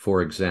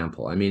 for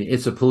example. I mean,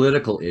 it's a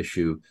political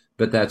issue,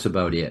 but that's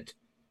about it.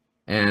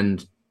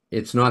 And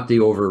it's not the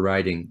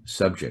overriding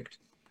subject.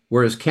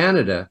 Whereas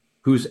Canada,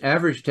 whose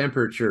average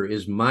temperature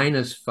is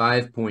minus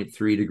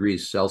 5.3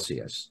 degrees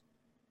Celsius,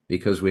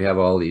 because we have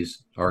all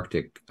these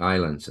Arctic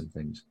islands and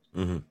things,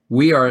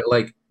 we are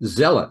like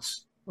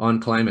zealots on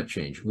climate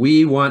change.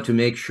 We want to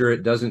make sure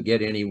it doesn't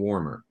get any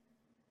warmer.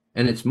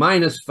 And it's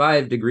minus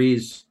 5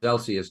 degrees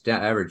Celsius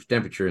average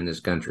temperature in this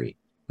country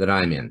that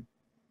I'm in.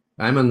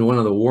 I'm in one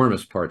of the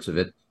warmest parts of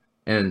it,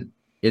 and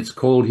it's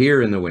cold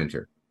here in the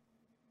winter.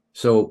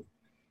 So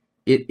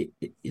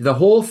the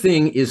whole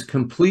thing is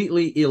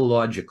completely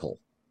illogical,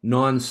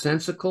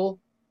 nonsensical,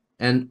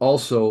 and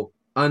also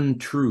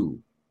untrue.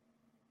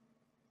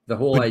 The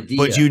whole idea.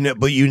 But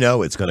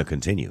it's going to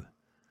continue.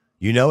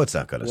 It's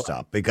not going to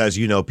stop, because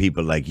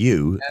people like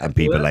you and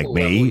people like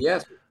me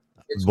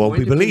won't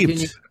be believed.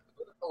 At a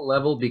political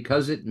level,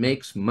 because it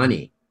makes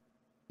money.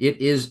 It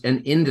is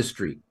an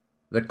industry.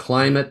 The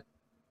climate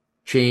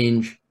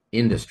change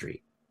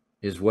industry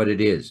is what it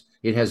is.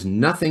 It has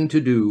nothing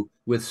to do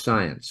with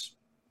science.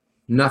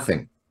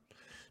 Nothing.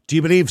 Do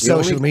you believe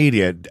social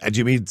media? Do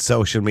you mean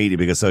social media?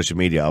 Because social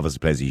media obviously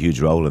plays a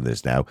huge role in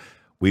this now.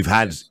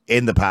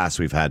 In the past,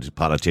 we've had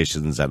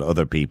politicians and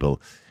other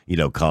people,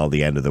 call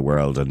the end of the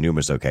world on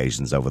numerous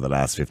occasions over the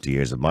last 50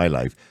 years of my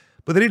life,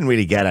 but they didn't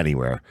really get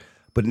anywhere.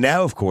 But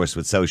now, of course,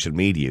 with social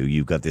media,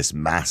 you've got this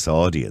mass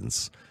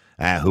audience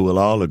who will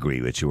all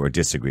agree with you or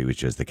disagree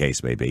with you, as the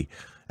case may be.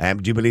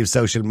 Do you believe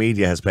social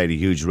media has played a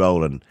huge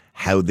role in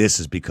how this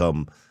has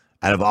become,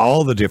 out of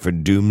all the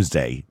different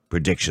doomsday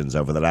predictions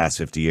over the last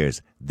 50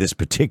 years, this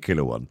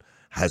particular one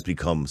has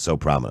become so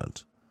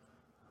prominent?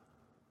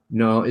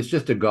 No, it's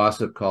just a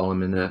gossip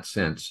column in that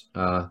sense.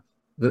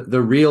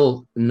 The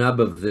real nub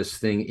of this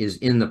thing is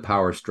in the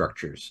power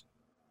structures.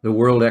 The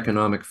World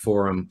Economic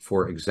Forum,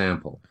 for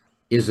example,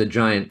 is a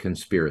giant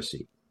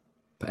conspiracy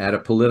at a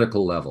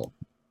political level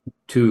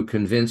to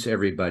convince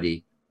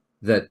everybody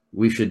that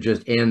we should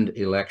just end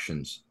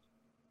elections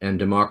and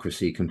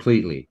democracy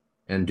completely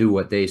and do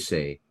what they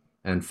say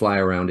and fly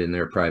around in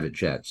their private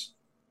jets.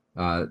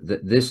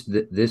 This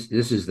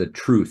is the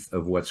truth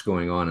of what's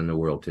going on in the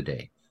world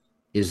today,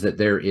 is that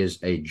there is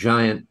a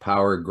giant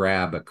power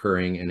grab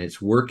occurring, and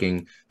it's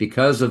working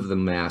because of the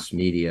mass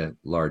media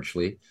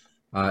largely.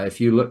 If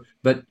you look,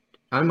 but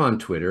I'm on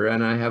Twitter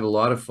and I have a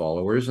lot of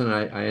followers, and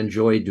I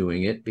enjoy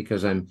doing it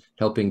because I'm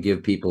helping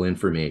give people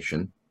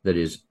information that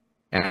is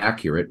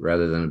accurate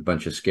rather than a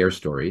bunch of scare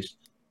stories.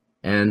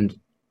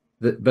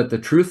 But the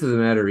truth of the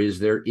matter is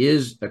there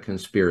is a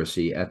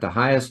conspiracy at the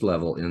highest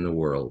level in the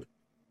world.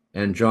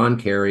 And John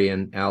Kerry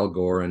and Al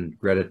Gore and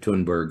Greta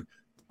Thunberg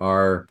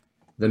are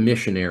the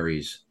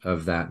missionaries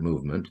of that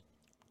movement.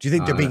 Do you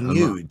think they're being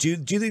used? Do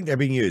you think they're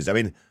being used? I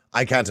mean,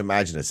 I can't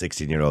imagine a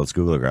 16-year-old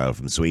schoolgirl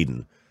from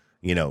Sweden,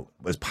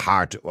 was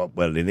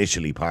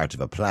initially part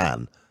of a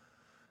plan.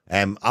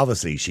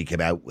 Obviously, she came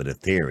out with a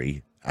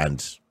theory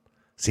and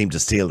seemed to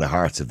steal the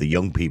hearts of the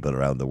young people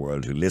around the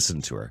world who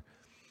listened to her.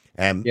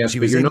 Yes, she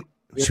was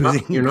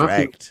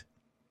incorrect.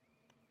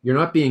 You're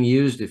not being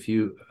used if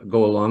you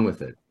go along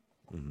with it.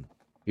 Mm-hmm.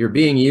 You're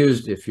being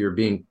used if you're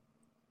being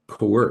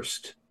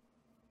coerced.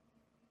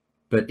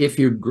 But if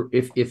you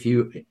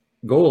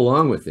go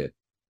along with it,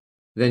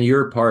 then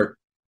you're part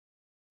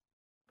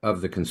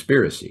of the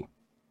conspiracy,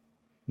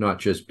 not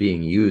just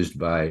being used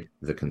by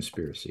the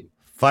conspiracy.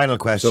 Final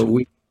question.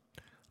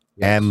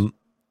 So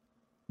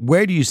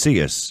where do you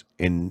see us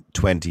in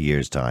 20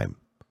 years' time?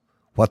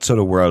 What sort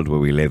of world will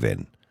we live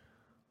in?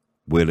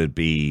 Will it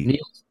be...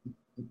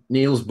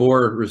 Niels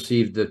Bohr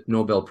received the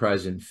Nobel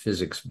Prize in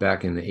Physics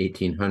back in the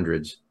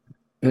 1800s,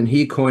 and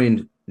he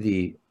coined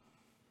the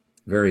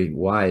very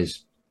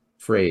wise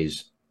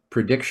phrase,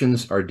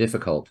 predictions are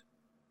difficult,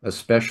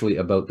 especially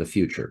about the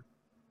future.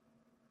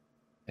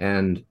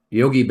 And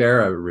Yogi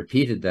Berra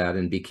repeated that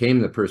and became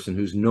the person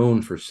who's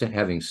known for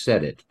having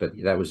said it, but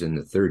that was in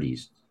the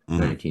 30s,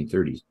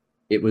 1930s.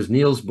 It was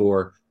Niels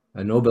Bohr,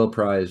 a Nobel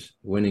Prize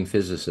winning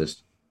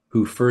physicist,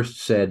 who first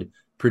said,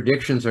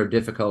 predictions are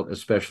difficult,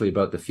 especially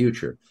about the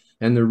future.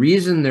 And the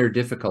reason they're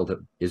difficult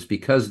is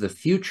because the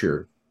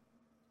future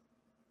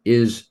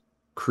is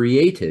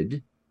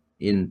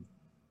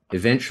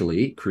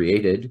eventually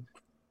created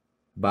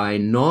by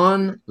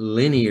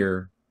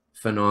non-linear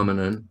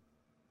phenomenon,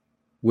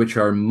 which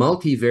are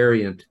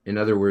multivariant. In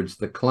other words,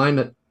 the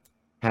climate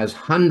has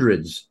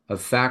hundreds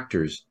of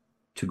factors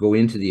to go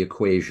into the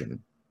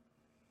equation.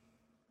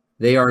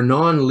 They are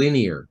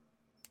non-linear.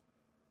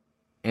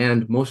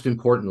 And most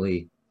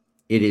importantly,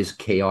 it is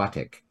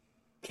chaotic.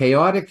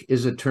 Chaotic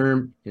is a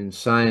term in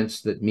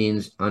science that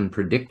means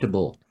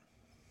unpredictable.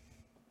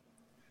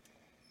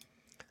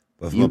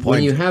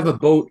 When you have a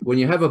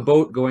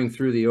boat going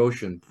through the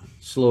ocean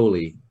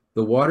slowly,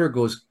 the water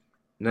goes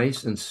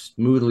nice and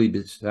smoothly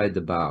beside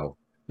the bow.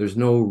 There's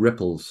no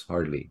ripples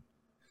hardly.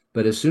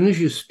 But as soon as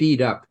you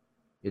speed up,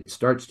 it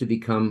starts to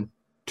become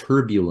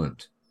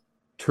turbulent.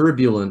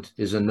 Turbulent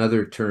is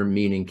another term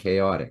meaning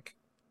chaotic.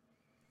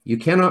 You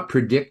cannot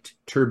predict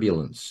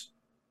turbulence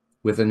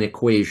with an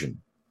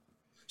equation.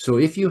 So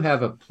if you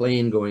have a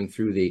plane going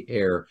through the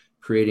air,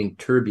 creating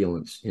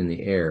turbulence in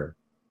the air,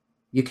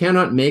 you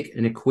cannot make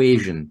an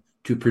equation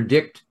to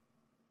predict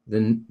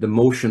the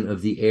motion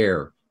of the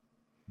air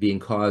being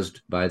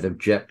caused by the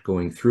jet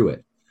going through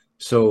it.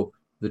 So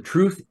the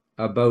truth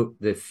about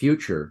the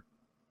future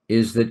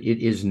is that it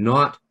is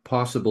not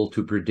possible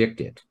to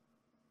predict it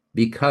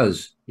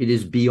because it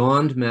is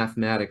beyond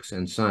mathematics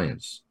and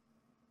science.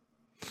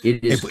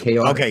 It is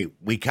chaotic. Okay,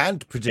 we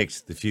can't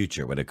predict the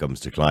future when it comes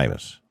to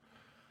climate.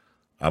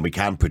 And we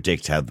can't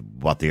predict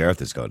what the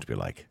Earth is going to be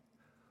like.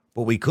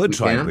 But we could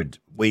try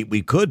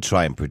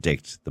and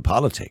predict the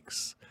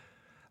politics.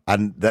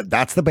 And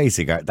that's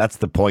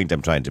the point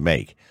I'm trying to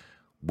make.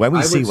 When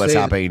we see what's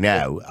happening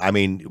now, I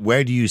mean,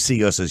 where do you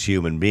see us as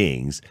human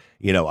beings,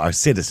 our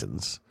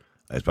citizens,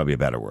 that's probably a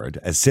better word,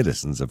 as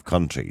citizens of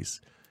countries?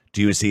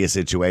 Do you see a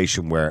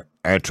situation where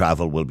air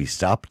travel will be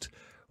stopped,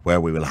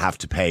 where we will have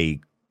to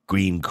pay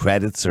green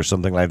credits or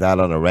something like that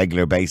on a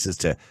regular basis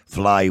to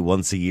fly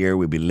once a year?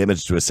 We'll be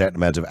limited to a certain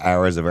amount of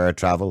hours of air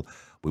travel.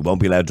 We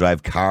won't be allowed to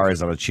drive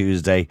cars on a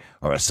Tuesday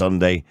or a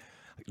Sunday.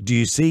 Do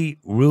you see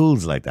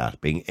rules like that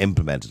being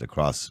implemented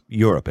across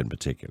Europe in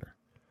particular?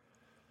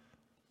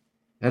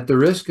 At the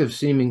risk of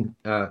seeming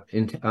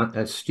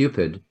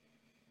stupid,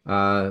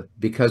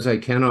 because I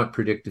cannot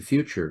predict the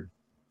future.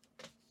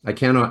 I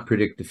cannot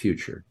predict the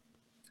future.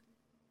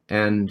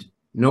 And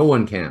no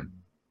one can.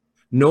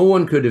 No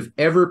one could have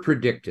ever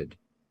predicted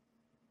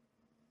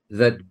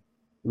that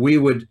we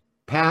would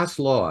pass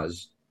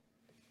laws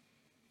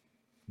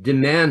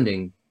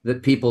demanding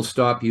that people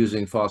stop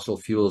using fossil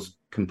fuels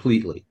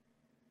completely,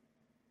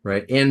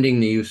 right? Ending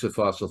the use of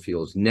fossil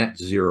fuels, net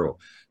zero.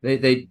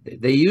 They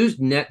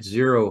used net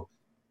zero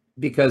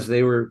because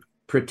they were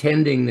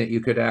pretending that you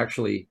could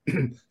actually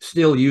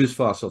still use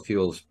fossil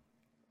fuels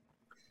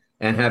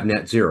and have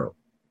net zero.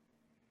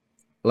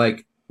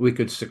 Like we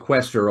could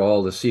sequester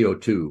all the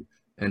CO2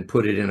 and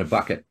put it in a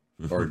bucket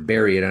or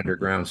bury it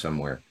underground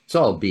somewhere. It's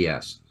all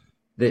BS.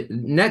 The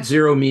net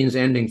zero means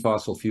ending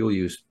fossil fuel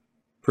use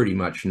pretty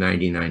much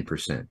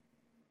 99%.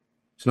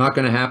 It's not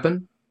going to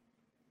happen.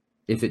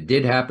 If it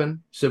did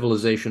happen,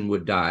 civilization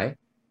would die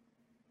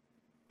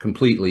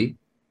completely.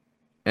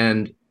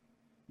 And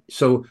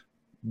so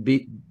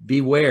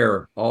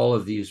beware all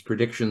of these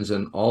predictions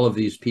and all of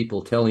these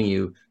people telling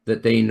you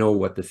that they know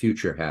what the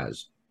future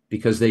has,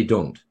 because they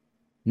don't.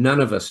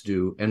 None of us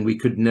do, and we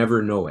could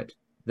never know it.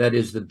 That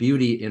is the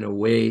beauty, in a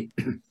way,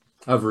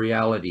 of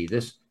reality.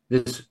 This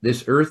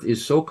Earth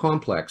is so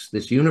complex.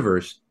 This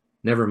universe,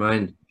 never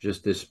mind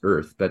just this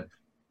Earth, but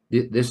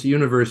this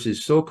universe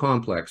is so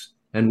complex,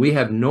 and we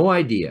have no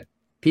idea.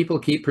 People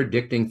keep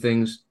predicting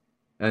things,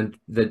 and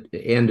the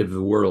end of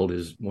the world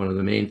is one of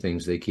the main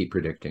things they keep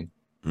predicting.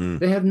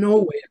 They have no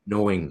way of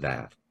knowing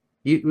that.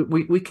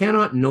 We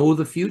cannot know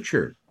the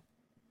future.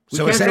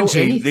 So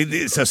essentially,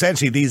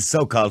 these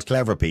so-called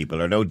clever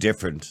people are no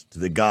different to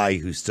the guy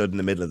who stood in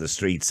the middle of the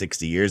street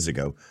 60 years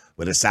ago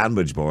with a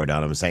sandwich board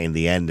on him saying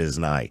the end is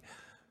nigh.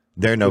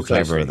 They're no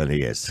cleverer than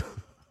he is.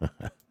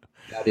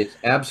 That is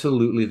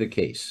absolutely the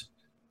case.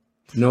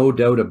 No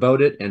doubt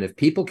about it. And if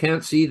people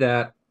can't see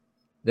that,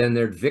 then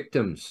they're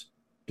victims.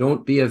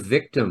 Don't be a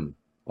victim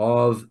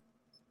of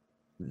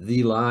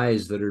the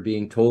lies that are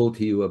being told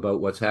to you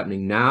about what's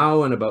happening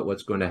now and about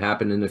what's going to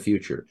happen in the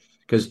future.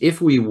 Because if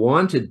we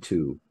wanted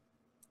to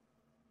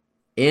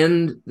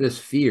end this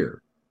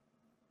fear,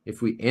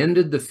 if we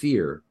ended the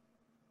fear,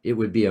 it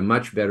would be a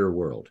much better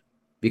world,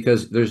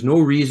 because there's no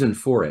reason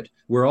for it.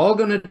 We're all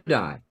going to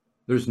die.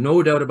 There's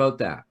no doubt about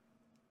that,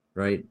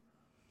 right?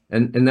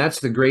 And that's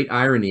the great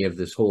irony of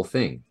this whole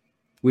thing.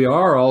 We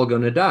are all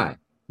going to die.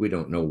 We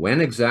don't know when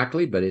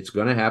exactly, but it's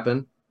going to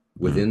happen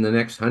within the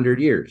next 100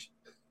 years.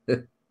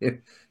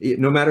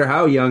 No matter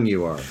how young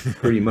you are,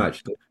 pretty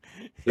much.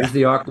 There's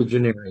the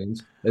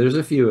octogenarians. There's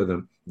a few of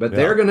them, but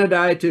they're going to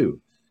die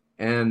too.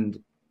 And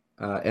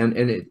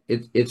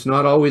it's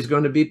not always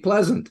going to be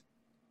pleasant.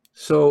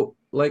 So,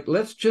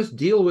 let's just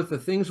deal with the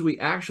things we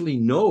actually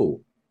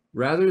know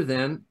rather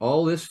than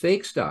all this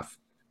fake stuff.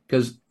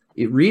 Because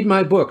read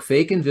my book,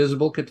 Fake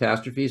Invisible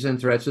Catastrophes and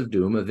Threats of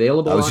Doom,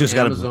 available on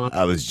Amazon.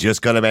 I was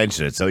just going to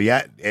mention it. So,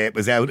 yeah, it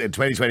was out in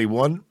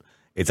 2021.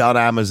 It's on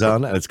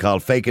Amazon, and it's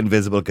called Fake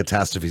Invisible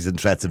Catastrophes and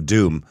Threats of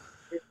Doom.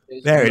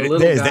 There's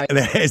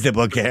the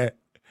book here.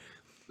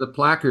 The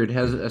placard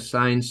has a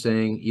sign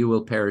saying, "You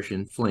will perish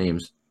in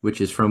flames," which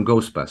is from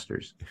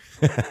Ghostbusters.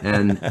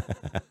 And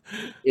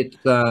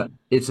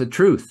it's a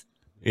truth.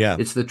 Yeah.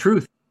 It's the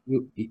truth.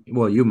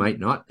 You might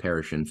not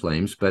perish in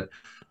flames, but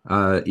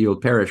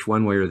you'll perish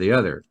one way or the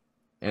other.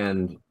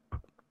 And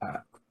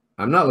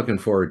I'm not looking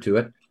forward to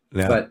it,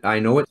 but I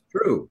know it's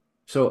true.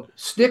 So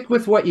stick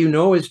with what you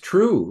know is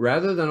true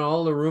rather than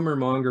all the rumor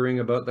mongering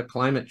about the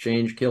climate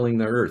change killing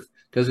the earth,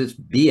 because it's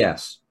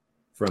BS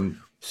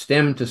from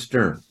stem to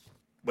stern.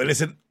 Well,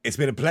 listen, it's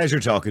been a pleasure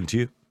talking to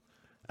you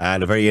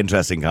and a very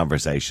interesting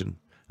conversation,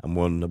 and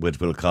one which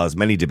will cause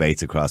many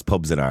debates across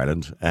pubs in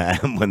Ireland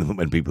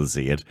when people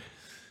see it.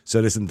 So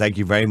listen, thank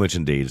you very much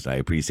indeed. I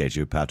appreciate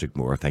you, Patrick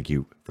Moore. Thank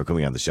you for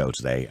coming on the show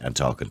today and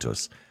talking to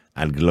us.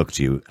 And good luck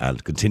to you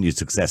and continued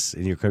success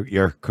in your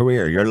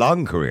career, your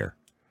long career.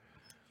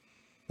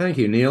 Thank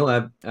you, Neil.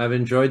 I've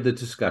enjoyed the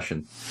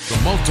discussion.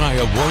 The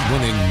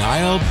multi-award-winning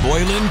Niall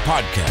Boylan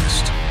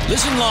Podcast.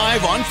 Listen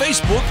live on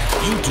Facebook,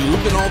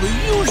 YouTube, and all the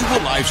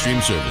usual live stream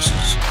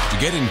services. To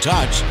get in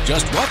touch,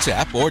 just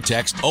WhatsApp or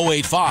text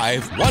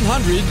 085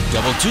 100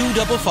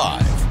 2255.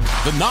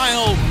 The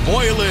Niall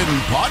Boylan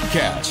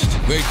Podcast.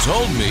 They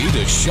told me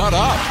to shut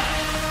up.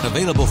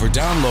 Available for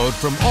download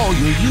from all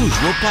your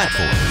usual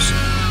platforms.